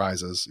looks like it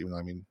rises, even though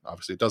I mean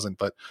obviously it doesn't.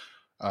 But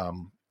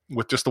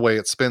with just the way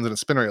it spins and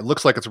its spin rate, it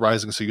looks like it's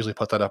rising. So you usually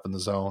put that up in the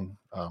zone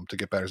to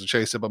get batters to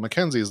chase it. But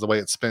McKenzie is the way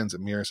it spins;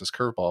 it mirrors his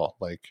curveball,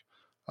 like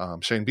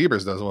Shane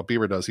Bieber's does. And what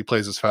Bieber does, he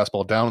plays his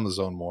fastball down in the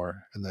zone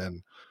more, and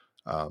then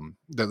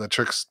that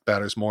tricks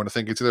batters more into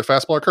thinking it's either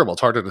fastball or curveball.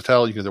 It's harder to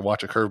tell. You either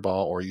watch a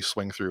curveball or you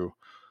swing through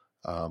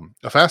a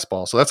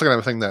fastball. So that's the kind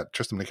of thing that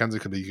Tristan McKenzie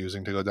could be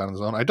using to go down in the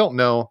zone. I don't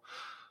know.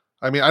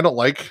 I mean, I don't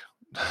like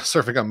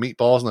surfing on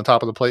meatballs on the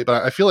top of the plate,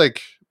 but I feel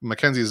like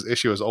McKenzie's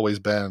issue has always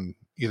been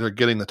either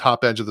getting the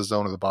top edge of the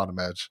zone or the bottom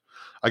edge.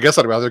 I guess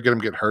I'd rather get him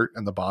get hurt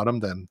in the bottom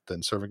than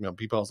surfing on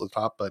meatballs at the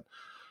top, but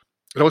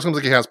it always seems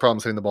like he has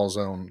problems hitting the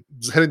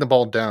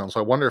ball down. So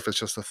I wonder if it's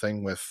just a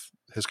thing with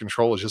his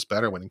control is just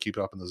better when he keep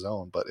it up in the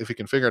zone. But if he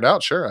can figure it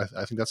out, sure,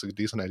 I think that's a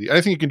decent idea.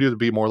 Anything you can do to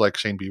be more like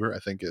Shane Bieber, I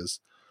think is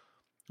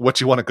what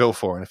you want to go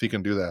for. And if he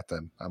can do that,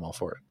 then I'm all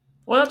for it.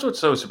 Well, that's what's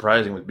so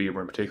surprising with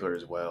Bieber in particular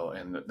as well.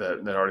 And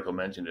that article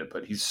mentioned it,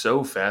 but he's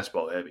so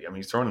fastball heavy. I mean,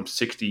 he's throwing him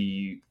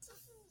 63%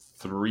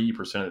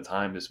 of the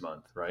time this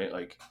month, right?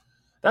 Like,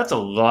 that's a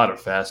lot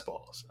of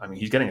fastballs. I mean,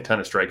 he's getting a ton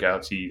of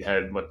strikeouts. He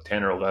had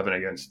 10 or 11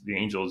 against the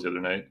Angels the other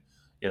night.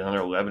 He had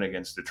another 11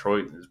 against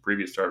Detroit in his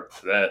previous start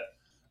for that.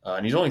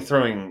 And he's only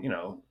throwing,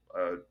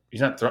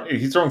 he's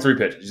throwing 3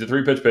 pitches. He's a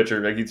 3-pitch pitcher.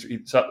 Like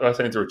last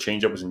time he threw a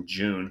changeup was in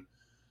June,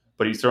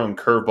 but he's throwing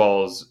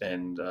curveballs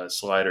and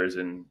sliders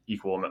in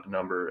equal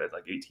number at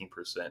like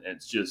 18%. And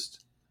it's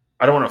just,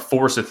 I don't want to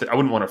force I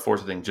wouldn't want to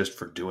force a thing just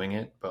for doing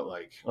it. But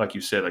like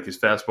you said, like his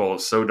fastball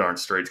is so darn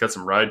straight. It's got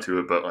some ride to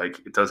it, but like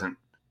it doesn't.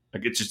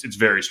 Like it's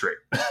very straight,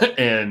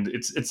 and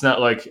it's not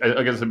like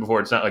I said before.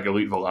 It's not like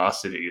elite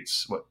velocity.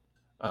 It's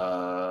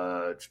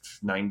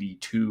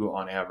 92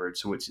 on average.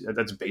 So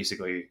that's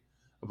basically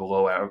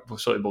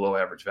slightly below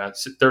average.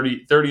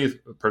 30th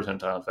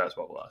percentile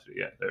fastball velocity.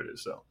 Yeah, there it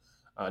is. So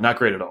not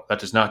great at all. That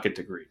does not get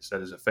degrees.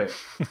 That is a fail.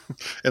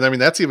 And I mean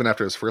that's even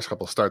after his first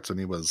couple of starts, and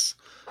he's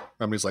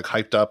like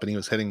hyped up, and he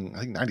was hitting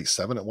I think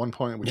 97 at one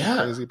point, which is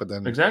crazy. But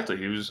then exactly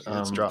he was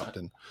it's dropped,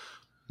 and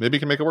maybe he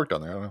can make it work down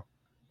there. I don't know.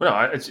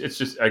 Well, no, it's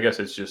just. I guess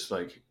it's just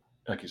like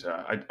you said.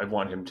 I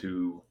want him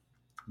to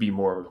be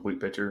more of a complete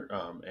pitcher,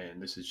 and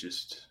this is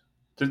just.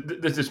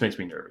 This just makes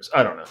me nervous.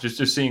 I don't know.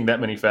 Just seeing that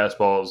many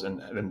fastballs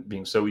and them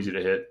being so easy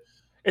to hit.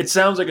 It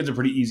sounds like it's a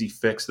pretty easy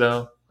fix,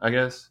 though. I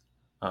guess.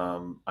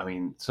 I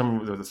mean,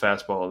 some of the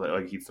fastball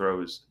that he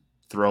throws,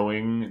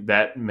 throwing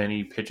that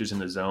many pitches in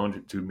the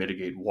zone to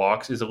mitigate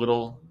walks is a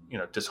little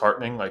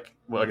disheartening. Like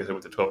I said,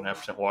 with the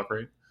 12.5% walk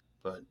rate,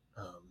 but.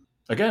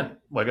 Again,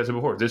 like I said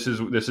before, this is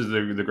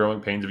the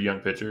growing pains of a young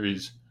pitcher.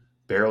 He's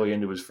barely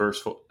into his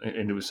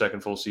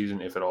second full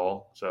season, if at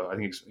all. So I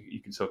think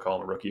you can still call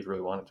him a rookie if you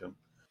really wanted to.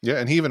 Yeah,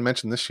 and he even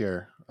mentioned this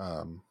year,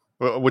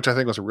 which I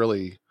think was a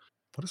really,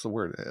 what is the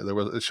word?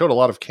 It showed a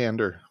lot of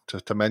candor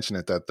to mention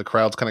it, that the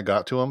crowds kind of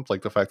got to him,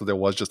 like the fact that there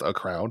was just a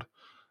crowd.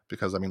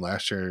 Because I mean,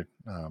 last year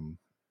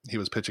he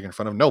was pitching in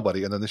front of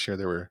nobody, and then this year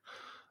there were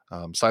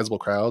sizable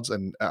crowds,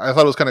 and I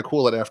thought it was kind of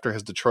cool that after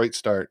his Detroit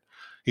start,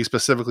 he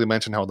specifically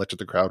mentioned how electric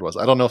the crowd was.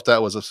 I don't know if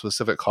that was a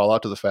specific call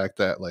out to the fact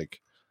that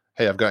like,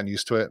 hey, I've gotten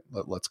used to it,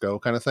 let's go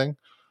kind of thing.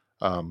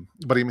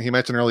 But he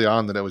mentioned early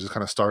on that it was just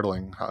kind of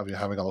startling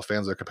having all the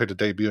fans there compared to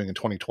debuting in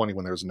 2020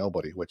 when there was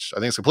nobody, which I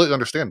think is completely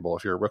understandable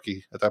if you're a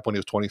rookie. At that point he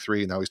was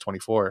 23, now he's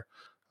 24.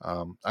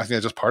 I think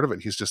that's just part of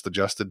it. He's just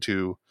adjusted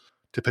to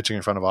pitching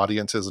in front of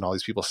audiences and all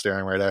these people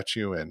staring right at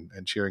you and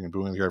cheering and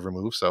booing your every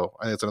move. So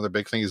I think it's another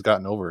big thing he's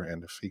gotten over,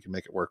 and if he can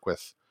make it work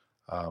with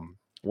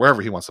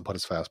wherever he wants to put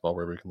his fastball,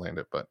 wherever he can land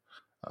it. But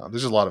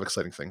there's just a lot of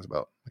exciting things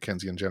about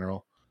McKenzie in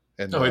general.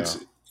 And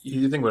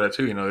you think about that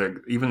too. Like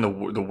even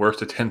the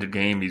worst attended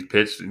game he's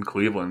pitched in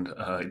Cleveland,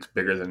 it's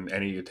bigger than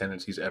any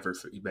attendance he's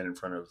been in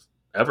front of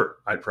ever.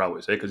 I'd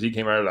probably say, because he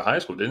came out of high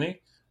school, didn't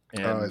he?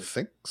 And I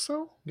think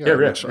so.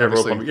 Yeah.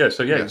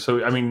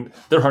 So I mean,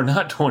 there are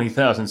not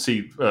 20,000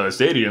 seat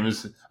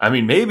stadiums. I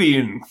mean, maybe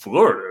in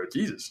Florida,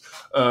 Jesus,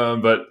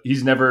 but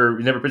he's never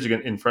pitched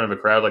in front of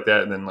a crowd like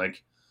that, and then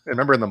like. I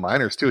remember in the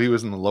minors too, he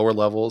was in the lower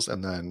levels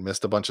and then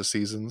missed a bunch of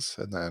seasons,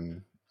 and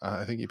then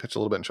I think he pitched a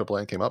little bit in AAA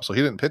and came up. So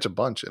he didn't pitch a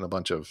bunch in a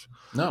bunch of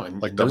AA and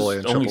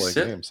AAA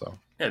games. So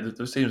yeah,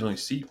 those stadiums only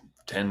seat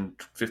 10,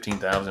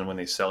 15,000 when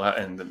they sell out.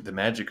 And the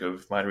magic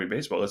of minor league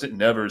baseball is it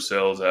never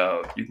sells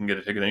out. You can get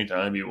a ticket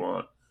anytime you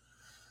want.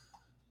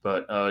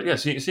 But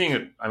seeing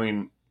it, I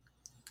mean,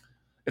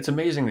 it's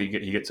amazing that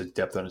he gets a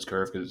depth on his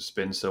curve because it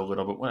spins so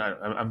little. But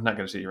I'm not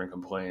going to sit here and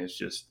complain. It's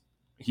just.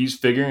 He's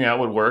figuring out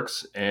what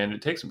works, and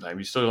it takes some time.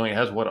 He still only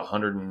has,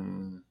 100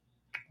 and...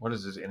 What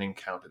is his inning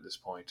count at this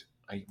point?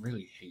 I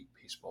really hate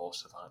baseball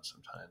savant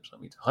sometimes.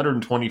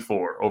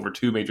 124 over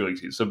 2 major league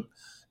seasons. So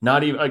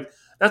not even... like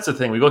that's the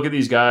thing. We look at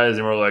these guys,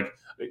 and we're like,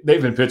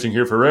 they've been pitching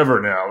here forever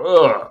now.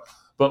 Ugh.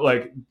 But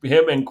like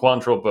him and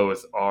Quantrill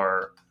both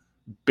are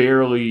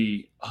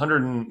barely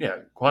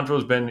 100...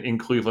 Quantrill's been in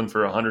Cleveland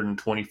for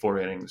 124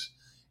 innings.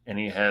 and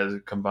he has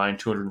combined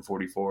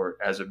 244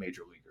 as a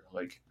major leaguer.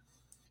 Like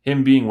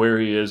him being where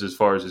he is as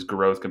far as his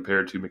growth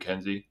compared to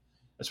McKenzie,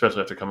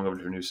 especially after coming over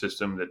to a new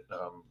system that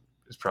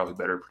is probably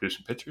better at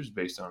producing pitchers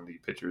based on the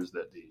pitchers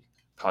that the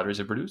Padres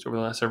have produced over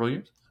the last several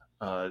years.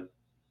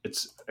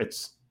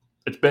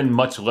 It's been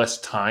much less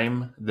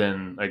time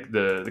than like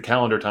the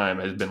calendar time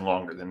has been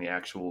longer than the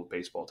actual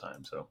baseball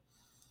time. So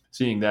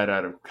seeing that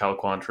out of Cal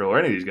Quantrill or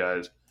any of these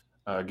guys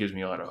gives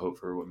me a lot of hope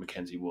for what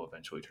McKenzie will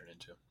eventually turn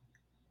into.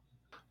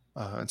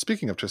 And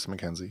speaking of Tristan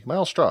McKenzie,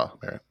 Myles Straw,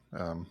 Barrett.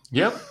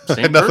 Yep,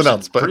 same nothing person,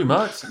 else, but pretty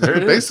much. There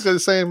it basically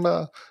is. the same.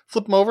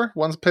 Flip them over.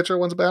 One's a pitcher,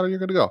 one's a batter. You're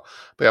good to go.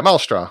 But yeah,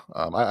 Myles Straw.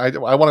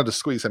 I wanted to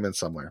squeeze him in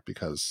somewhere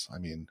because I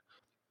mean,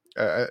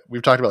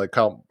 we've talked about like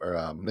Kyle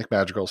or Nick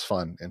Madrigal's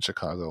fun in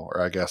Chicago,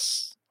 or I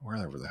guess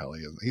wherever the hell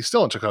he is. He's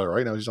still in Chicago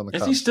right now. He's on the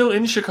Cubs. Is he still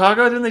in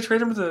Chicago? Didn't they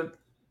trade him to the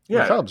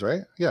The Cubs,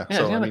 right? Yeah. Yeah,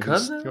 So is he on I the mean,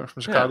 Cubs he now? went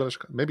from Chicago to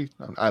Chicago. Maybe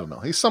I don't know.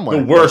 He's somewhere.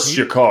 The worst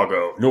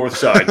Chicago, North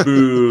Side.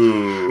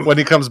 Boo. When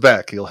he comes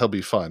back, he'll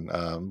be fun.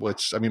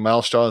 Which I mean,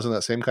 Myles Straw is in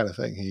that same kind of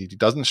thing. He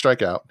doesn't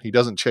strike out. He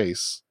doesn't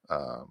chase.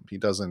 He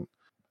doesn't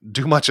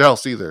do much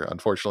else either.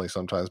 Unfortunately,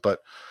 sometimes. But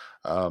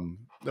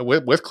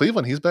with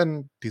Cleveland, he's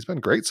been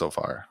great so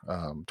far.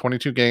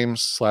 22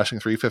 games, slashing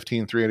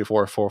 315,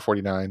 384,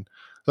 449.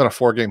 He's on a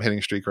 4-game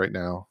hitting streak right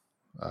now.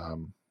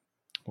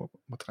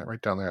 What did I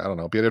write down there? I don't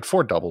know. But he had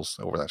 4 doubles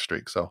over that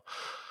streak. So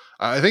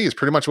I think he's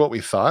pretty much what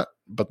we thought,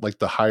 but like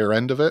the higher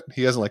end of it.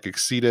 He hasn't like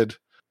exceeded,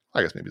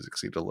 I guess maybe he's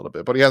exceeded a little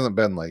bit, but he hasn't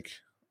been like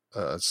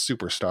a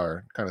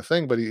superstar kind of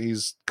thing. But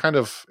he's kind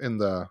of in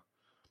the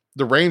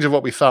range of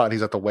what we thought.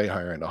 He's at the way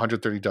higher end,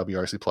 130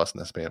 WRC plus in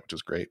this band, which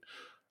is great.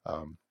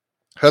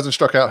 Hasn't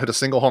struck out, hit a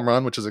single home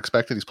run, which is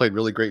expected. He's played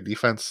really great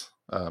defense.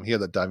 He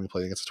had that diving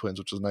play against the Twins,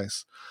 which was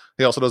nice.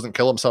 He also doesn't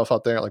kill himself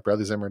out there like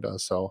Bradley Zimmer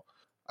does. So,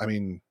 I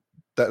mean,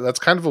 that's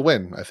kind of a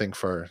win, I think,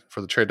 for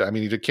the trade. I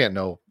mean, you can't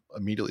know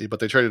immediately, but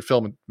they traded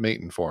Phil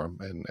Maton for him.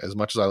 And as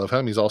much as I love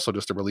him, he's also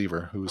just a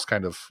reliever who's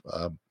kind of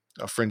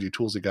a fringy,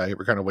 toolsy guy.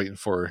 We're kind of waiting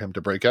for him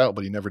to break out,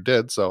 but he never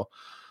did. So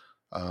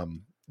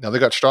now they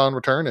got Straw in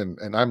return,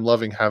 and I'm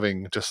loving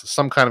having just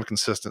some kind of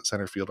consistent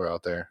center fielder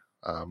out there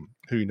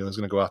who you know is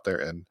going to go out there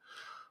and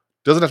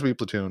doesn't have to be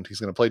platooned. He's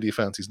going to play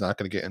defense. He's not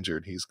going to get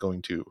injured. He's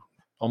going to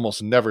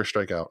almost never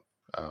strike out.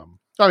 I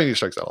mean, he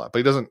strikes out a lot, but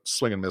he doesn't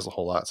swing and miss a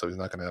whole lot, so he's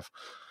not going to have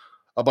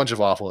a bunch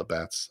of awful at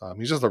bats.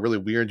 He's just a really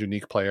weird,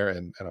 unique player,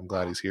 and I'm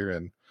glad he's here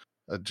and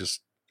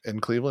just in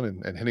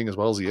Cleveland and hitting as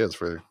well as he is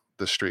for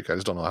this streak. I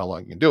just don't know how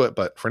long he can do it,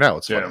 but for now,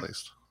 it's fun at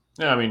least.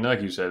 Yeah, I mean,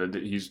 like you said,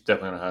 he's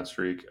definitely on a hot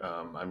streak.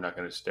 I'm not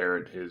going to stare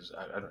at his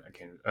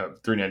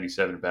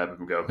 397 BABIP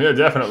and go, yeah,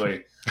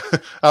 definitely.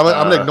 I'm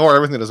going to ignore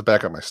everything that doesn't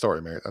back up my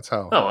story, Mary. That's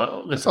how.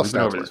 No, listen, we've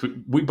been over this.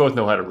 We both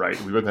know how to write.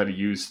 We both know how to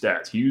use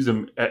stats. Use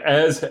them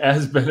as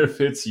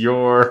benefits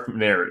your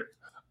narrative.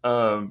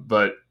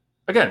 But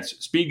again,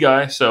 speed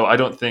guy. So I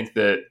don't think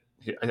that.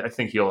 I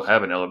think he'll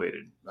have an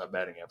elevated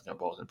batting average on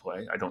balls in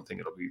play. I don't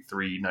think it'll be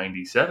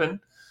 397.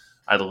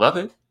 I'd love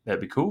it.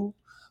 That'd be cool.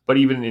 But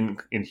even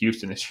in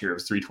Houston this year, it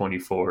was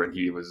 324, and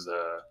he was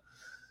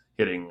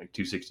hitting like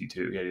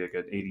 262. He had like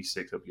an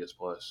 86 OPS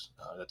plus.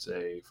 That's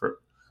for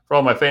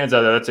all my fans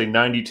out there, that's a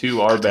 92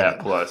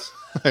 RBAT plus.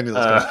 I knew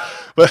that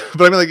but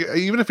I mean, like,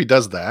 even if he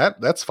does that,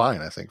 that's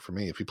fine. I think for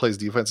me, if he plays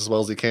defense as well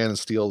as he can and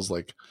steals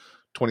like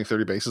 20,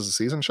 30 bases a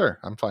season, sure,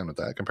 I'm fine with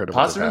that compared to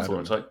positive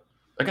influence. Like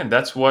again,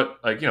 that's what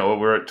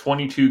we're at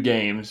 22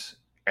 games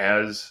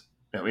as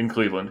in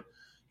Cleveland.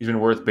 He's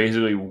been worth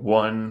basically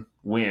one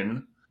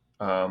win.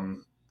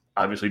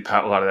 Obviously,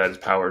 a lot of that is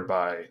powered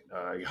by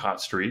a hot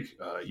streak.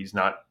 He's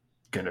not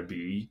going to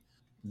be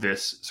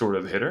this sort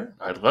of hitter.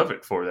 I'd love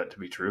it for that to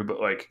be true. But,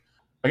 like,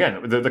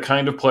 again, the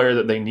kind of player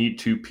that they need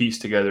to piece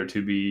together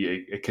to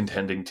be a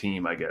contending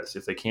team, I guess.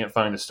 If they can't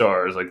find the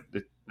stars,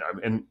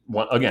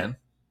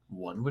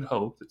 one would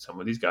hope that some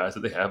of these guys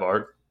that they have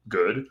are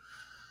good.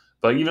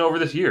 But even over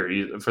this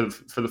year, for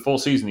the full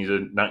season,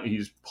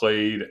 he's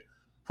played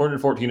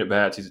 414 at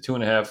bats. He's a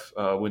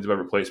 2.5 wins above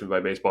replacement by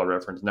Baseball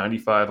Reference,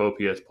 95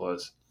 OPS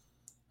plus.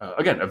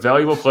 Again, a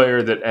valuable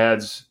player that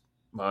adds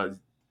the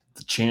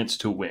chance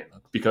to win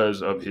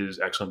because of his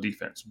excellent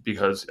defense.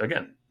 Because,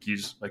 again,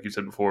 he's, like you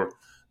said before,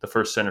 the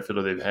first center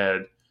fielder they've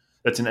had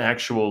that's an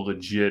actual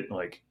legit,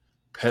 like,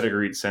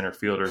 pedigreed center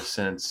fielder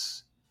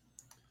since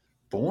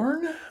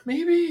Bourn,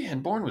 maybe?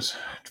 And Bourn was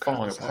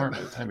falling apart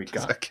by the time he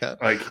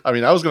got. I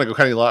mean, I was going to go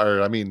Kenny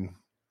Lofton. I mean,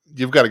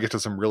 you've got to get to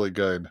some really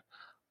good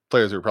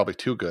players who are probably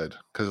too good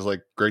because it's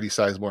like Grady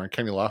Sizemore and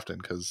Kenny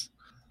Lofton because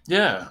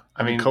yeah,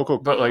 I mean Coco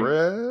but like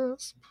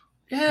Crisp.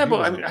 Yeah,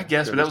 but I mean, I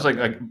guess, but that was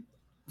like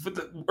for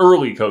the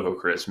early Coco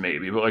Crisp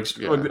maybe, but like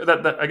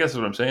that I guess is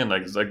what I'm saying.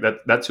 Like it's like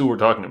that's who we're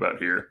talking about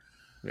here.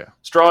 Yeah,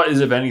 Straw is,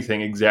 if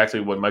anything,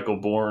 exactly what Michael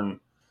Bourn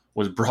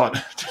was brought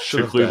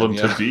to Cleveland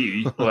to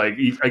be. Like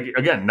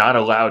again, not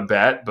a loud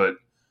bat, but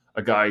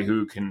a guy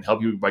who can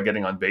help you by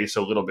getting on base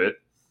a little bit.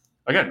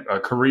 Again,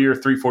 a career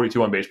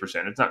 342 on base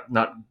percent. It's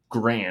not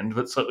grand,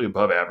 but slightly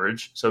above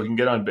average. So he can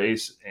get on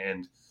base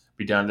and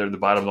be down there at the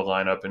bottom of the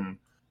lineup and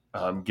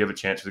give a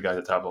chance to the guy at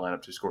the top of the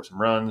lineup to score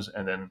some runs,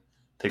 and then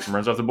take some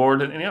runs off the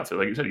board in the outfield.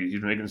 Like you said, he's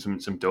been making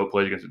some dope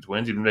plays against the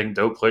Twins. He's been making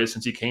dope plays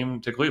since he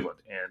came to Cleveland,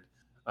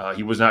 and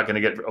he was not going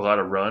to get a lot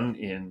of run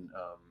in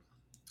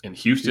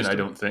Houston, I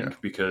don't think,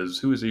 because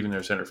who was even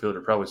their center fielder?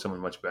 Probably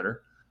someone much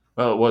better.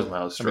 Well, it was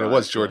Myles Straw. I mean, it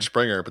was George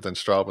Springer, but then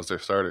Straw was their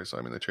starter, so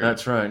I mean, they traded.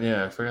 That's right.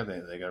 Yeah, I forgot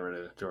they got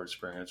rid of George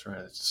Springer. That's right.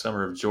 It's the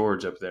summer of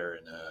George up there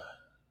in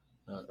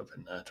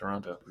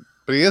Toronto.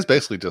 But he is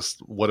basically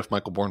just, what if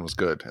Michael Bourn was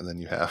good, and then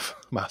you have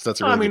Myles.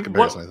 That's a really good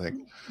comparison, I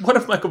think. What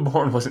if Michael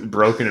Bourn wasn't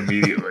broken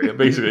immediately?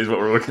 Basically, is what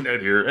we're looking at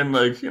here. And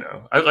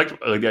I liked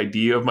the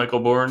idea of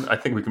Michael Bourn. I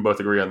think we can both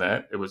agree on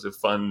that. It was a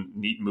fun,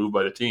 neat move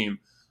by the team.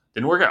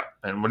 Didn't work out.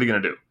 And what are you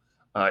going to do?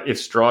 If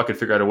Straw could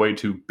figure out a way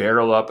to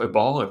barrel up a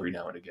ball every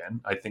now and again,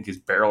 I think his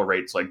barrel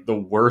rate's like the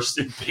worst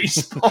in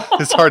baseball.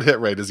 His hard hit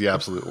rate is the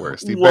absolute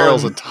worst. He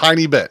barrels a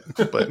tiny bit,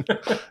 but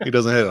he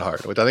doesn't hit it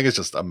hard, which I think is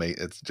just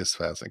amazing. It's just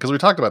fascinating. Because we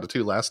talked about it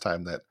too last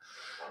time that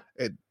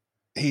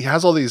he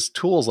has all these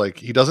tools, like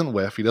he doesn't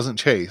whiff, he doesn't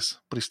chase,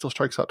 but he still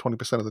strikes out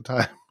 20% of the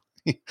time.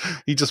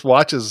 He just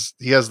watches.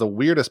 He has the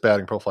weirdest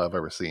batting profile I've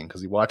ever seen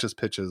because he watches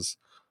pitches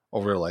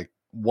over like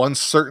one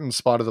certain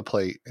spot of the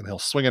plate, and he'll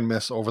swing and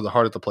miss over the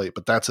heart of the plate,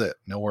 but that's it,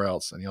 nowhere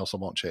else. And he also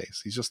won't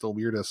chase. He's just the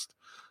weirdest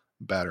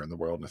batter in the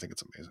world, and I think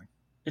it's amazing.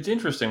 It's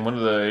interesting. One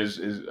of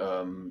his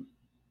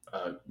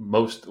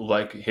most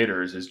like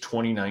hitters is the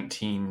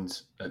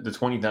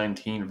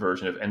 2019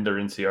 version of Ender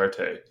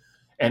Inciarte.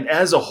 And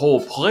as a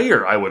whole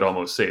player, I would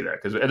almost say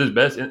that, because at his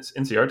best,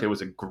 Inciarte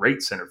was a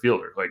great center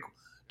fielder, like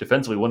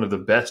defensively one of the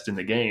best in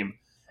the game,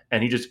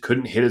 and he just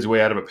couldn't hit his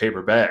way out of a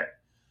paper bag.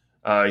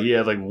 He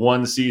had like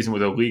one season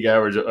with a league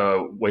average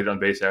weighted on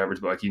base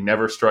average, but like he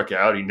never struck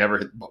out, he never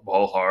hit the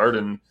ball hard,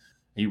 and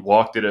he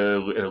walked at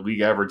a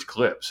league average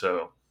clip.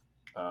 So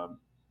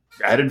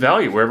added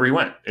value wherever he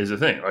went is the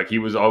thing. Like he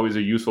was always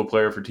a useful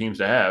player for teams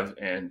to have,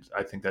 and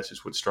I think that's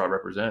just what Straw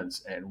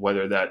represents. And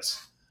whether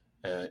that's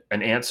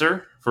an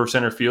answer for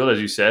center field,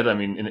 as you said, I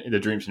mean, in the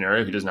dream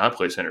scenario, he does not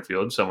play center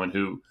field. Someone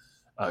who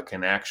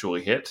can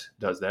actually hit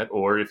does that,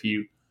 or if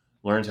he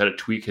learns how to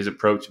tweak his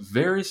approach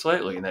very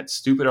slightly. In that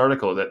stupid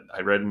article that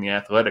I read in The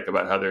Athletic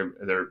about how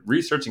they're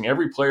researching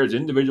every player's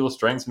individual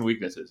strengths and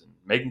weaknesses and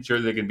making sure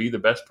they can be the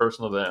best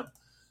person of them.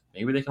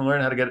 Maybe they can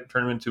learn how to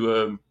turn him into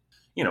a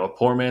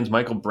poor man's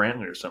Michael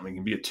Brantley or something. He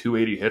can be a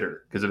 280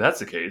 hitter. Because if that's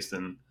the case,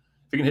 then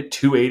if he can hit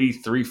 280,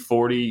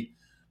 340,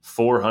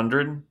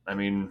 400, I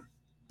mean,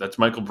 that's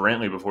Michael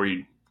Brantley before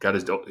he got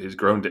his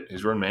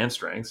grown man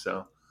strength.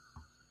 So,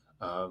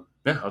 I'll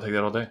take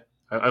that all day.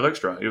 I like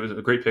Straw. It was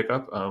a great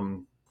pickup.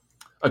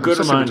 A good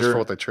reminder just for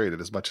what they traded.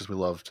 As much as we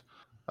loved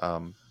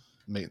Tomato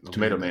Man,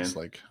 Tomato Man.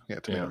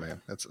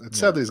 It's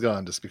sad that he's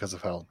gone just because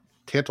of how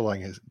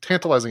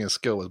tantalizing his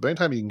skill was. But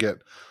anytime you can get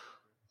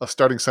a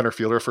starting center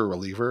fielder for a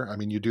reliever, I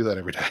mean, you do that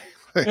every day.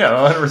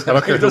 Yeah, 100%. I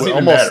don't care. It doesn't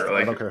even matter.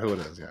 Like, I don't care who it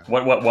is. Yeah.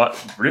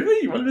 What?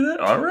 Really? You want to do that?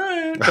 All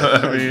right.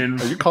 I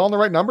mean, are you calling the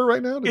right number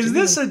right now? Is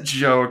this a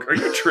joke? Are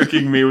you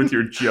tricking me with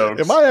your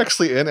jokes? Am I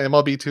actually in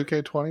MLB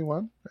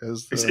 2K21?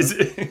 Is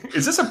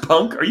this a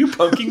punk? Are you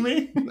punking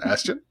me,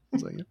 Ashton?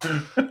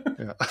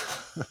 Yeah.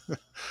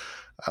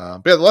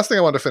 But the last thing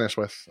I wanted to finish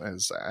with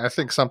is I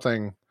think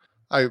something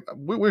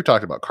we've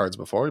talked about cards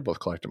before. We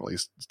both collect them at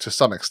least to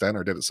some extent,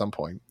 or did at some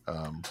point.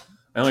 I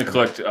only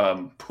collect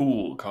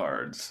pool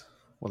cards.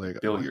 Well,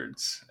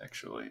 billiards,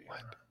 actually.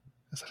 What?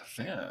 Is that a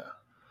thing? Yeah.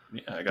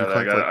 I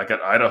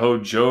got Idaho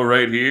Joe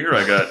right here.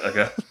 I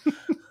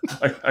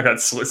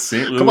got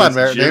St. Louis. Come on,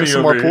 Merritt, Jimmy, name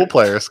some more pool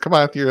players. Come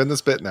on, you're in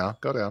this bit now.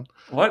 Go down.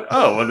 What?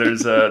 Oh, well,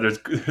 there's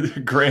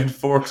Grand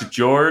Forks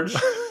George.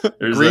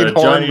 There's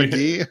Greenhorn Johnny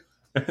McGee.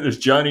 There's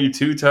Johnny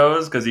Two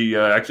Toes, because he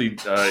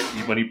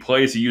when he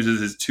plays, he uses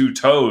his two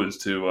toes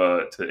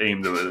to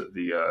aim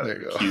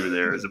the cue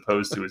there, as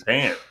opposed to his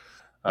hand.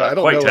 I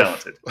don't quite know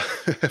talented.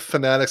 if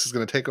Fanatics is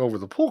going to take over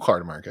the pool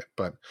card market,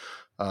 but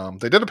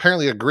they did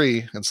apparently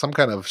agree in some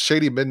kind of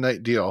shady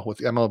midnight deal with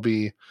the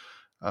MLB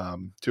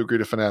to agree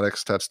to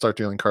Fanatics to start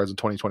dealing cards in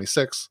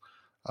 2026.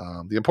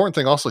 The important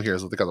thing also here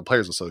is that they got the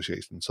Players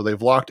Association, so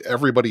they've locked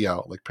everybody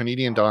out. Like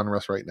Panini and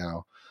Donruss right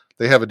now,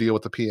 they have a deal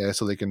with the PA,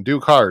 so they can do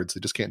cards.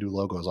 They just can't do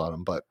logos on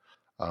them. But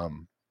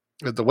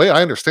the way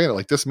I understand it,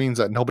 like this means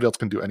that nobody else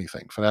can do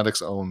anything.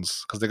 Fanatics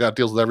owns, because they got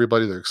deals with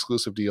everybody. They're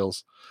exclusive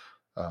deals.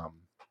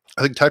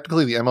 I think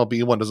technically the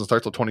MLB one doesn't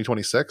start till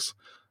 2026,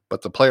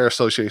 but the Player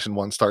Association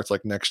one starts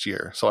like next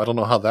year. So I don't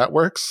know how that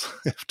works.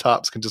 If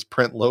Topps can just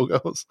print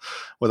logos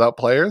without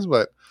players,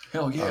 but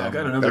hell yeah, I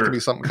got another. That could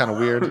be something kind of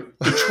weird.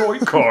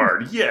 Detroit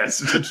card, yes,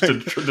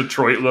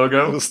 Detroit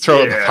logo. Let's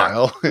throw it in the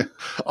pile.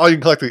 Oh, you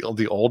can collect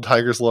the old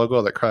Tigers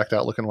logo, that cracked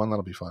out looking one.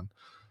 That'll be fun.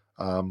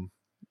 I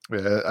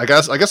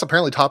guess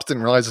apparently Topps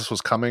didn't realize this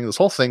was coming. This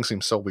whole thing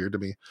seems so weird to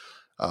me.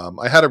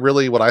 I had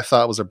what I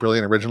thought was a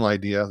brilliant original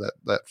idea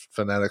that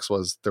Fanatics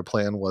their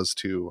plan was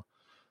to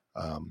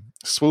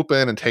swoop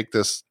in and take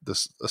this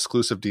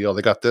exclusive deal.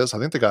 They got this. I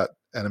think they got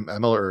an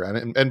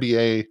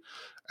NBA,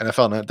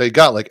 NFL. They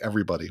got like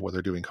everybody where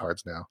they're doing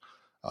cards now.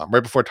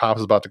 Right before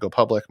Topps is about to go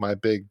public, my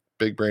big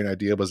big brain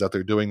idea was that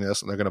they're doing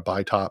this and they're going to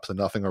buy Topps and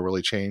nothing will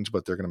really change,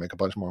 but they're going to make a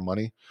bunch more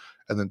money.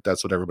 And then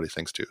that's what everybody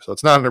thinks too. So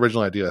it's not an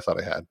original idea I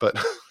thought I had, but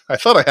I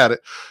thought I had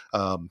it.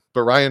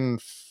 But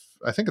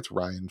I think it's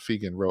Ryan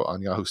Fegan wrote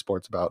on Yahoo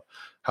Sports about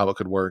how it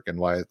could work and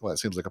why it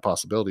seems like a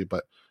possibility.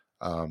 But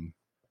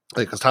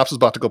because Topps is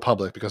about to go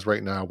public, because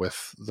right now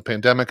with the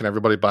pandemic and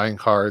everybody buying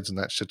cards and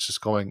that shit's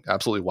just going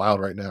absolutely wild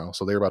right now.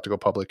 So they're about to go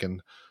public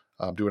and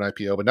do an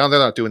IPO, but now they're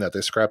not doing that.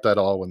 They scrapped that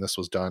all when this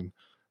was done.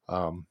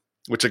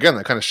 Which again,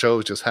 that kind of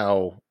shows just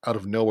how out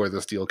of nowhere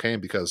this deal came,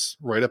 because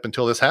right up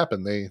until this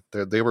happened,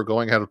 they were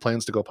going ahead with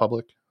plans to go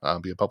public,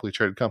 be a publicly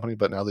traded company,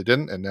 but now they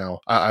didn't. And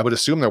now I would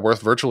assume they're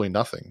worth virtually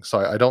nothing. So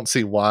I don't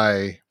see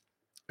why,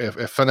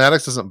 if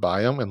Fanatics doesn't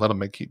buy them and let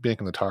them keep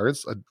making the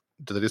cards,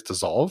 do they just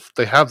dissolve?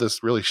 They have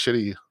this really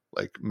shitty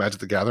like Magic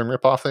the Gathering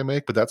ripoff they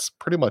make, but that's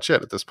pretty much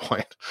it at this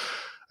point.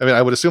 I mean,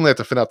 I would assume they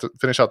have to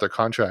finish out their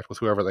contract with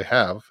whoever they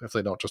have if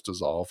they don't just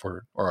dissolve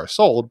or are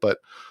sold. But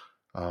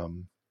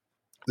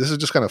this is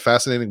just kind of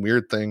fascinating,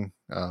 weird thing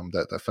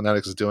that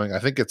Fanatics is doing. I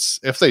think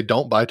if they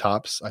don't buy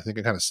Topps, I think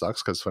it kind of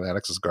sucks because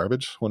Fanatics is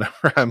garbage.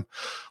 Whenever I'm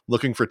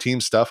looking for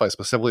team stuff, I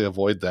specifically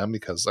avoid them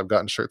because I've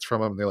gotten shirts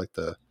from them. And they're like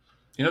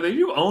they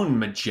do own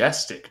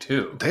Majestic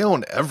too. They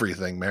own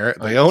everything, Merritt.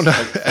 They own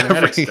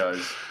Fanatics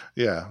does.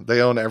 Yeah,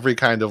 they own every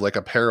kind of like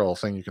apparel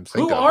thing you can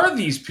think of. Who are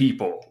these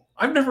people?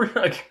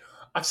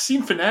 I've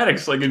seen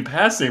Fanatics like in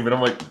passing, but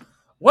I'm like,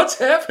 what's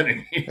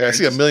happening here? Yeah, I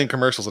see a million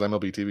commercials on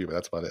MLB TV, but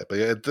that's about it. But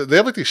yeah, they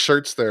have like these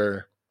shirts.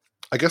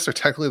 I guess they're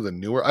technically the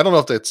newer. I don't know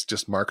if that's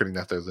just marketing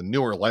that they're the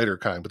newer, lighter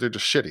kind, but they're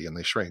just shitty and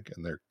they shrink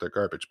and they're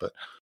garbage. But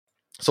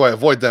so I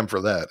avoid them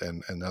for that,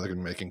 and now they're going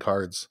to be making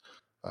cards.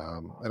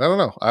 And I don't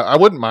know. I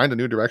wouldn't mind a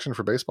new direction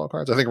for baseball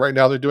cards. I think right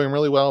now they're doing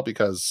really well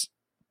because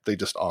they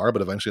just are,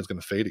 but eventually it's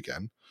going to fade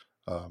again.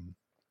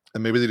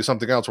 And maybe they do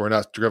something else where we're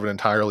not driven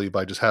entirely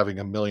by just having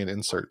a million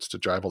inserts to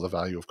drive all the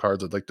value of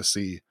cards. I'd like to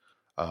see,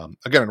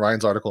 again, in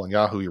Ryan's article in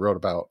Yahoo, he wrote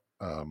about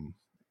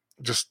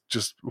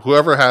just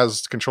whoever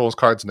controls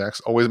cards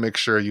next, always make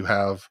sure you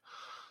have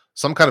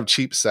some kind of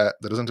cheap set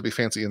that doesn't have to be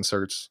fancy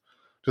inserts.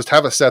 Just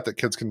have a set that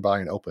kids can buy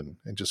and open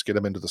and just get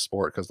them into the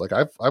sport. Cause like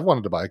I've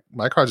wanted to buy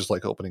my cards, just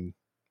like opening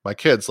my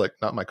kids, like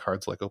not my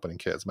cards, like opening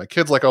kids, my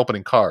kids like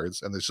opening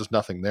cards, and there's just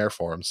nothing there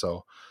for them.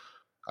 So,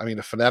 I mean,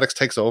 if Fanatics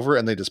takes over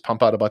and they just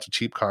pump out a bunch of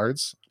cheap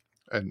cards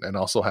and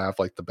also have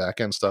like the back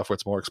end stuff where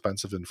it's more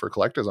expensive and for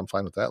collectors, I'm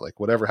fine with that. Like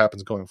whatever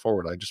happens going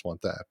forward, I just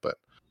want that. But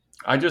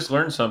I just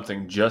learned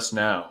something just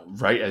now,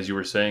 right as you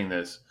were saying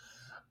this.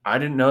 I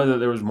didn't know that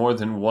there was more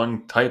than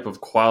one type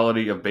of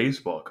quality of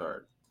baseball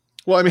card.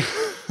 Well, I mean,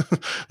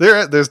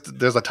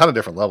 there's a ton of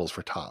different levels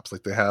for Topps.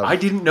 Like they have. I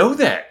didn't know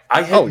that.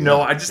 I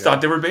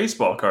thought they were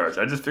baseball cards.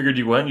 I just figured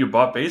you went and you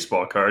bought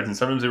baseball cards, and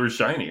sometimes they were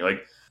shiny.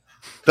 Like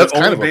that's the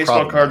kind only of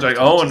baseball cards I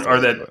own are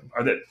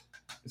that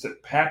it's a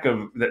pack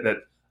of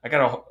that.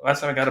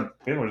 Last time I got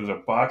it was a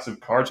box of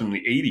cards from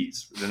the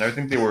 80s, and I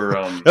think they were.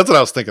 That's what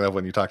I was thinking of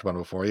when you talked about it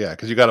before. Yeah,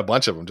 because you got a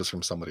bunch of them just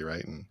from somebody,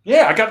 right? And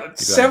yeah, I got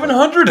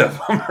 700 of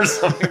them or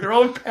something. They're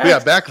all packs. Yeah,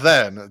 back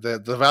then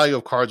the value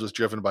of cards was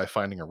driven by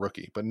finding a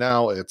rookie, but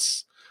now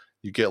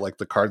you get like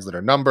the cards that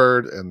are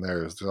numbered and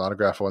there's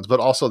autograph ones,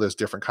 but also there's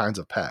different kinds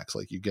of packs.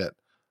 Like you get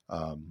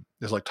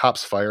there's like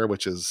Topps Fire,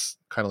 which is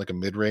kind of like a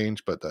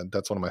mid-range, but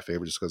that's one of my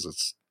favorites just because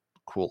it's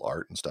cool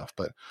art and stuff.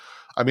 But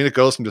I mean, it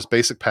goes from just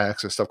basic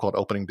packs. There's stuff called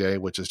Opening Day,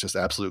 which is just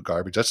absolute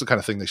garbage. That's the kind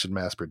of thing they should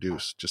mass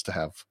produce, just to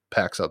have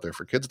packs out there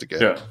for kids to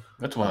get. Yeah,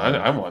 that's why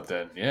I want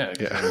that. Yeah,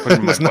 put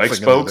in my bike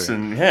spokes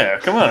and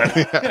come on.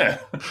 Yeah.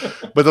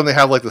 But then they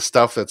have like the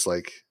stuff that's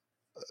like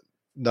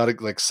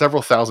not like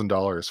several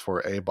 $1,000s for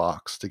a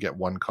box to get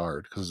one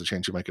card, because there's a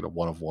chance you might get a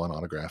 1-of-1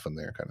 autograph in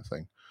there, kind of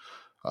thing.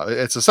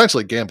 It's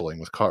essentially gambling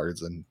with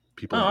cards, and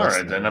people. All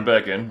right, then I'm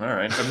back in. All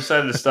right, I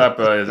decided to stop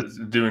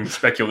doing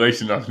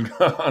speculation on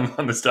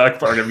the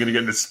stock market. I'm going to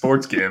get into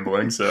sports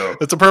gambling. So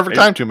it's a perfect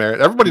time to,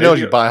 Merritt. Everybody knows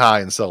you buy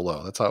high and sell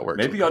low. That's how it works.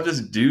 Maybe I'll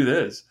just do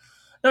this.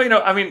 No,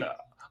 I mean,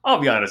 I'll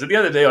be honest. At the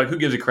end of the day, like, who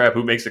gives a crap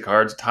who makes the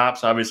cards?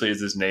 Topps obviously is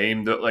this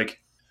name. Like,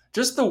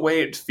 just the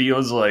way it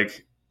feels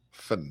like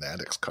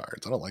Fanatics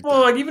cards. I don't like.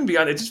 Well, that. like even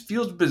beyond, it just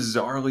feels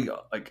bizarrely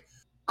like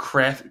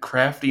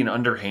crafty and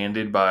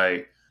underhanded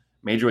by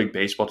Major League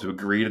Baseball to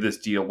agree to this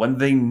deal when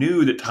they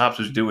knew that Topps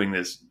was doing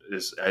this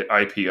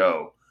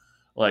IPO.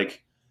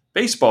 Like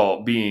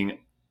baseball being,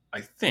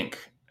 I think,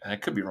 and I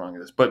could be wrong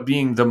with this, but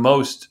being the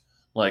most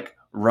like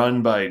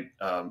run by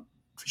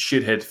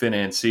shithead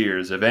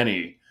financiers of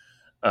any.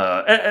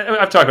 And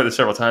I've talked about this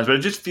several times, but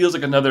it just feels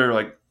like another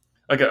like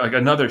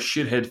another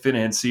shithead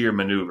financier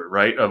maneuver,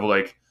 right? Of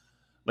like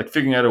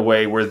figuring out a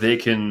way where they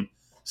can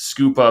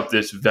scoop up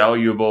this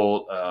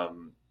valuable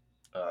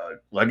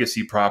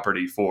legacy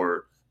property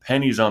for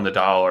pennies on the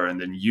dollar, and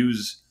then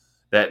use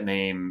that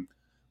name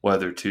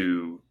whether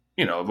to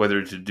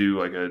do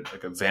like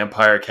a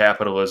vampire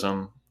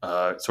capitalism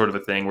sort of a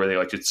thing where they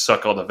like just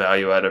suck all the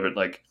value out of it,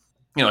 like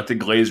like the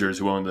Glazers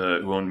who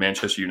own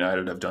Manchester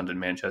United have done to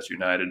Manchester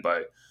United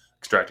by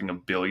extracting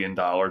 $1 billion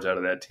out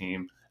of that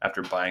team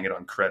after buying it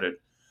on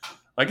credit.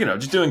 Like,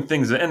 just doing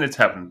things, and it's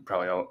happened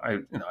probably all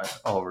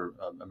over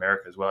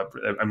America as well.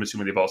 I'm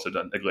assuming they've also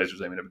done, the Glazers,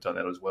 they may have done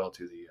that as well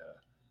to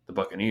the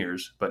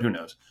Buccaneers, but who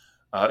knows?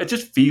 It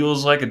just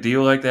feels like a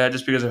deal like that,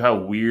 just because of how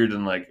weird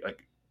and like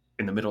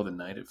in the middle of the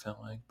night it felt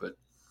like. But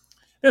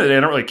I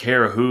don't really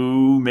care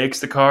who makes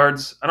the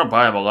cards. I don't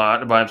buy them a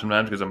lot. I buy them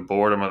sometimes because I'm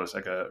bored. I'm on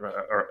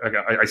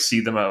I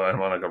see them.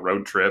 I'm on like a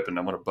road trip, and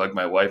I want to bug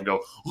my wife and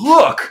go,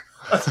 "Look,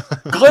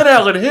 Glen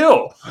Allen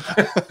Hill."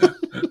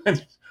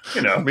 And,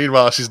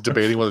 meanwhile, she's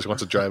debating whether she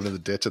wants to drive into the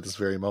ditch at this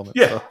very moment.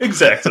 Yeah, so.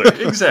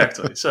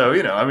 exactly. So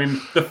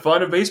the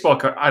fun of baseball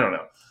card. I don't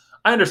know.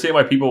 I understand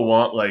why people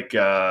want like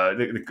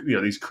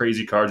these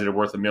crazy cards that are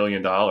worth $1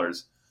 million,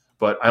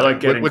 but I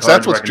like getting which cards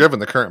that's what's driven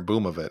the current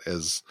boom of it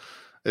is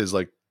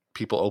like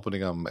people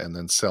opening them and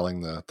then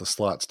selling the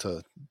slots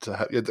to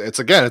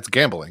it's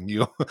gambling.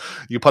 You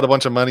put a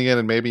bunch of money in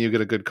and maybe you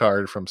get a good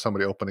card from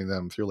somebody opening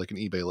them through like an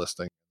eBay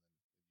listing.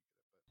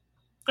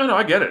 Oh, no,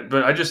 I get it,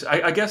 but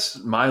I guess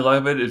my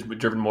love of it is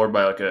driven more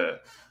by like a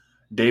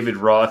David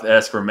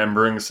Roth-esque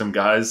remembering some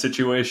guys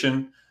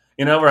situation,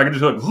 where I can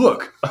just be like,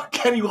 look,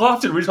 Kenny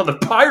Lofton reached on the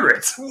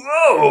Pirates.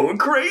 Whoa,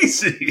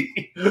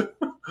 crazy. And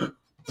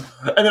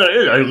then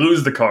I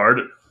lose the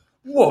card.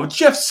 Whoa,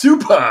 Jeff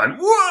Suppan.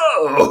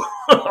 Whoa.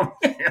 Oh,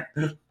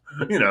 man.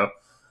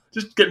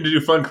 Just getting to do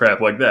fun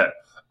crap like that.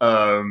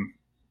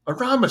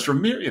 Aramis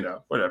Ramirez,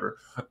 whatever.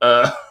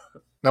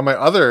 Now, my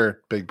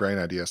other big brain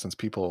idea, since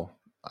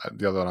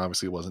the other one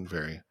obviously wasn't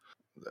very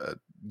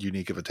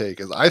unique of a take,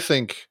 is I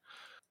think,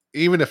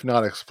 even if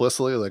not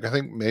explicitly, like I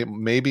think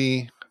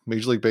maybe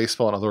Major League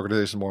Baseball and other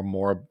organizations are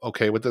more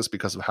okay with this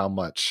because of how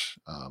much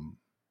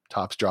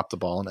Topps drop the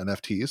ball in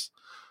NFTs,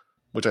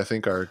 which I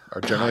think are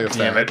generally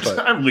damn it. But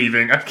I'm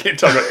leaving. I can't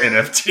talk about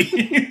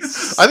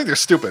NFTs. I think they're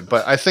stupid,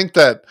 but I think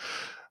that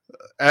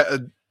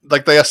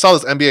like they saw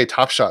this NBA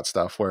Top Shot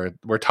stuff where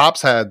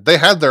Topps had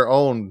their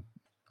own,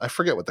 I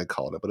forget what they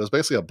called it, but it was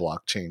basically a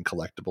blockchain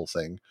collectible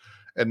thing.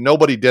 And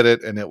nobody did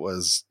it, and it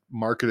was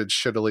marketed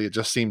shittily. It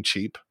just seemed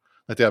cheap.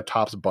 Like they have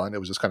Topps Bunt, it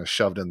was just kind of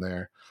shoved in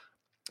there.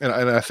 And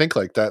I think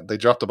like that they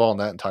dropped the ball on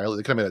that entirely.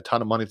 They could have made a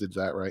ton of money if they did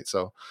that right.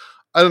 So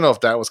I don't know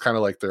if that was kind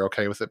of like they're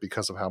okay with it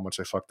because of how much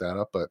they fucked that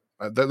up. But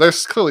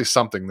there's clearly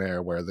something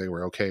there where they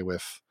were okay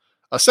with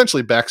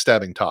essentially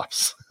backstabbing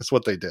Topps. That's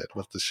what they did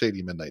with the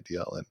shady midnight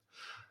deal,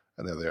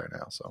 and they're there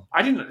now. So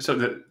I didn't.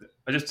 So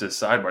just a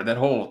sidebar, that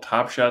whole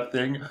Top Shot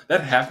thing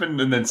that happened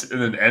and then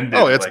ended.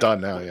 Oh, it's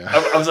done now. Yeah,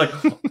 I was like,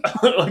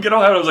 like it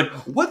all happened. I was like,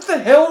 what the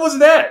hell was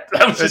that?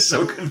 I was just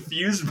so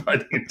confused by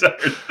the entire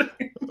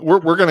thing.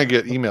 We're gonna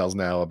get emails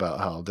now about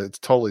how it's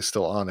totally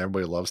still on.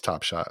 Everybody loves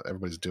Top Shot.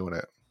 Everybody's doing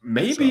it.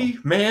 Maybe,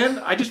 man.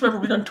 I just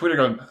remember being on Twitter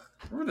going,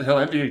 "Where the hell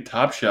NBA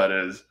Top Shot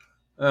is?"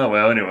 Oh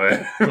well,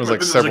 anyway, it was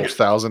like several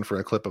thousand for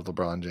a clip of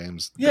LeBron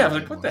James. Yeah, I was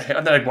like, "What the hell?"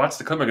 And then I watched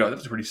the clip and I go, "That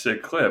was a pretty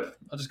sick clip."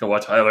 I'll just go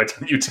watch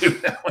highlights on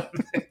YouTube now.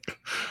 I think.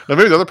 Now,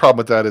 maybe the other problem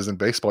with that is in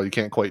baseball, you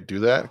can't quite do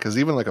that because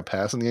even like a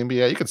pass in the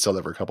NBA, you could sell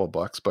that for a couple of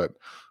bucks. But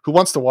who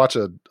wants to watch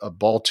a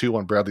ball 2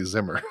 on Bradley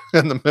Zimmer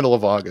in the middle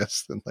of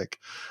August and like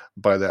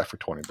buy that for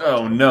 $20?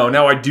 Oh no!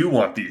 Now I do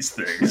want these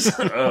things.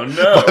 Oh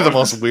no! Buy the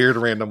most weird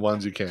random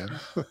ones you can.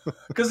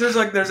 Because there's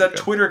that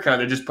Twitter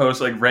account that just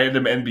posts like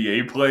random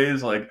NBA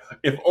plays. Like,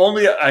 if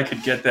only I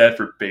could get that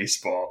for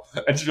baseball,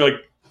 and just be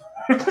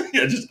like,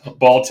 yeah, just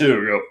ball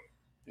 2. Go.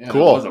 Yeah,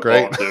 cool,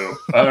 great. Ball 2.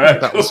 All right,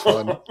 that was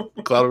fun.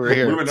 Glad we were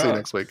here. See you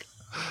next week.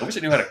 I wish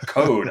I knew how to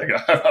code.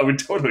 I would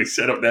totally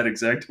set up that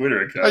exact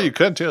Twitter account. Oh, you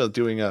could too.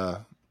 Doing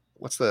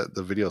what's the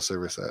video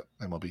service that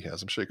MLB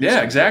has? I'm sure.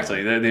 Yeah,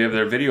 exactly. They have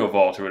their video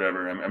vault or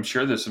whatever. I'm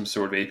sure there's some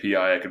sort of API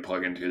I could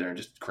plug into there and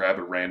just grab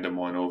a random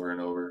one over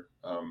and over.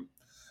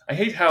 I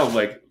hate how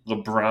like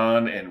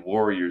LeBron and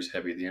Warriors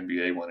heavy the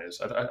NBA one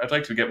is. I'd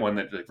like to get one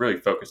that like, really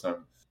focused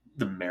on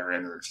the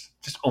Mariners,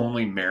 just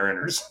only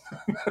Mariners.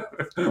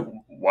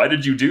 Why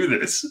did you do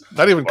this?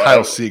 Not even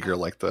Kyle Seager,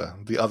 like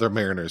the other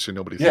Mariners who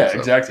nobody thinks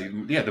exactly.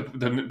 of. Yeah,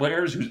 the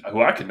Mariners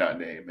who I could not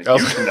name. And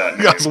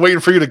I was waiting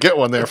for you to get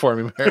one there for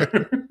me,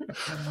 man.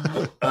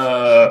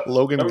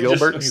 Logan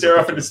Gilbert. Just stare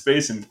off into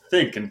space and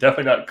think, and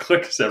definitely not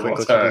click several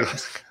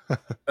times.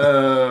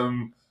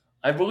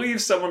 I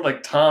believe someone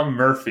like Tom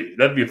Murphy.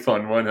 That'd be a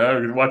fun one. I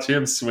would watch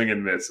him swing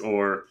and miss.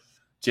 Or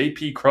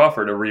J.P.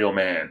 Crawford, a real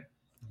man.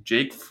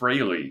 Jake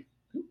Fraley.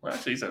 Well,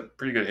 actually, he's a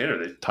pretty good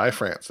hitter. Ty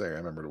France there. I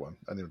remembered one.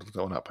 I didn't look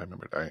one up. I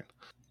remembered. All right.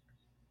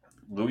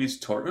 Luis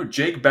Torres.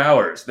 Jake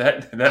Bowers.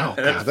 That's not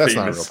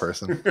a real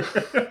person.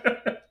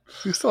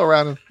 He's still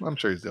around. I'm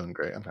sure he's doing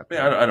great. I'm happy.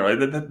 Yeah, I don't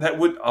know. That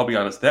would. I'll be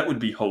honest. That would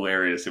be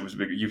hilarious. It was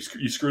big. You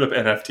screwed up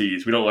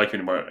NFTs. We don't like you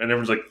anymore. And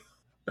everyone's like,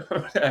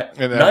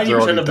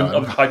 90% of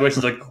the population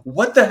is like,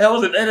 what the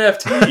hell is an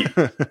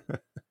NFT?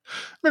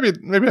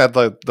 maybe at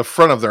the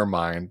front of their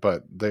mind,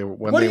 but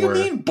what do you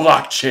mean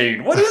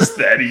blockchain? What is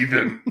that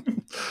even?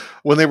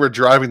 When they were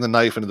driving the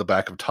knife into the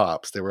back of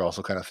Topps, they were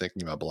also kind of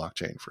thinking about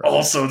blockchain.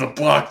 Also the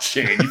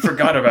blockchain. You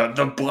forgot about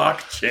the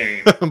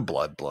blockchain.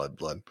 blood.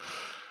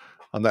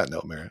 On that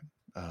note, Merritt,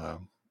 I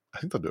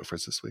think they'll do it for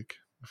us this week.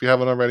 If you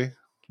haven't already,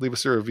 leave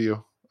us a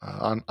review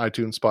on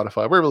iTunes,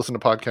 Spotify, wherever you listen to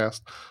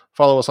podcasts.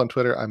 Follow us on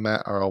Twitter. I'm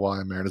Matt,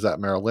 RLY. Marin is at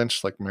Merrill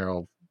Lynch, like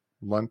Merrill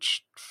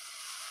Lunch.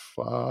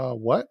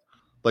 What?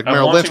 Like I'm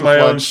Merrill Lynch launching my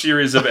own lunch.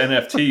 series of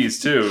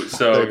NFTs too,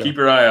 so keep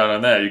your eye out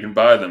on that. You can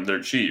buy them;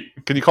 they're cheap.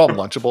 Can you call them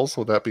Lunchables?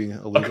 Would that be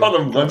illegal? I'll call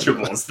them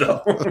Lunchables,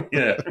 though.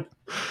 Yeah.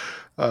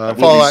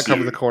 Follow at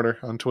Covering the Corner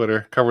on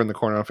Twitter, Covering the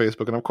Corner on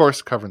Facebook, and of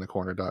course,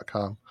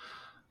 coveringthecorner.com.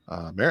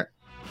 Merritt,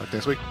 talk to you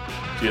next week.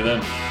 See you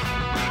then.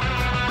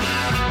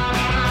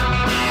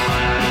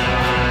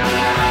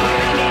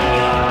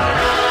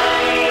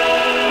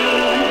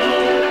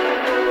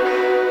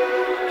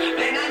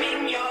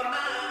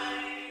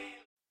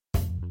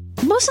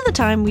 Most of the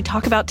time, we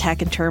talk about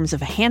tech in terms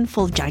of a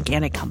handful of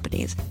gigantic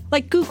companies,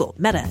 like Google,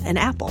 Meta, and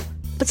Apple.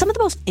 But some of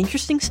the most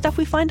interesting stuff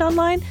we find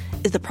online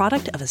is the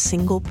product of a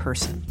single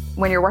person.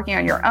 When you're working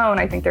on your own,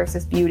 I think there's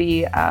this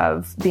beauty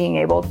of being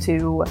able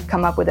to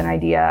come up with an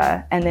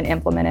idea and then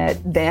implement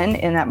it then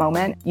in that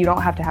moment. You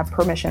don't have to have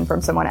permission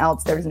from someone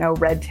else. There's no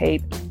red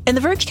tape. In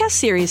the Vergecast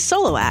series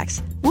Solo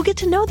Acts, we'll get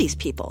to know these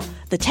people,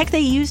 the tech they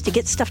use to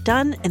get stuff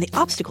done, and the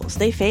obstacles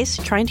they face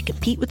trying to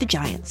compete with the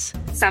giants.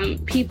 Some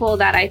people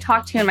that I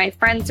talk to and my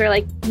friends are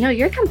like,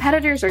 your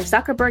competitors are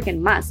Zuckerberg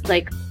and Musk.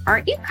 Like,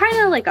 aren't you kind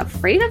of like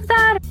afraid of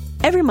that?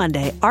 Every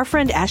Monday, our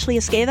friend Ashley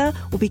Esqueda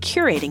will be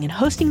curating and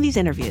hosting these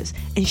interviews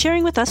and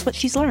sharing with us what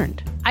she's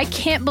learned. I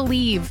can't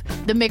believe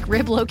the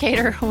McRib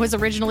locator was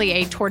originally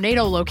a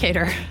tornado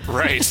locator.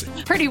 Right.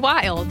 Pretty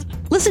wild.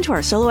 Listen to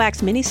our Solo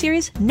Acts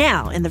miniseries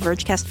now in the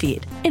Vergecast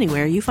feed,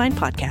 anywhere you find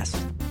podcasts.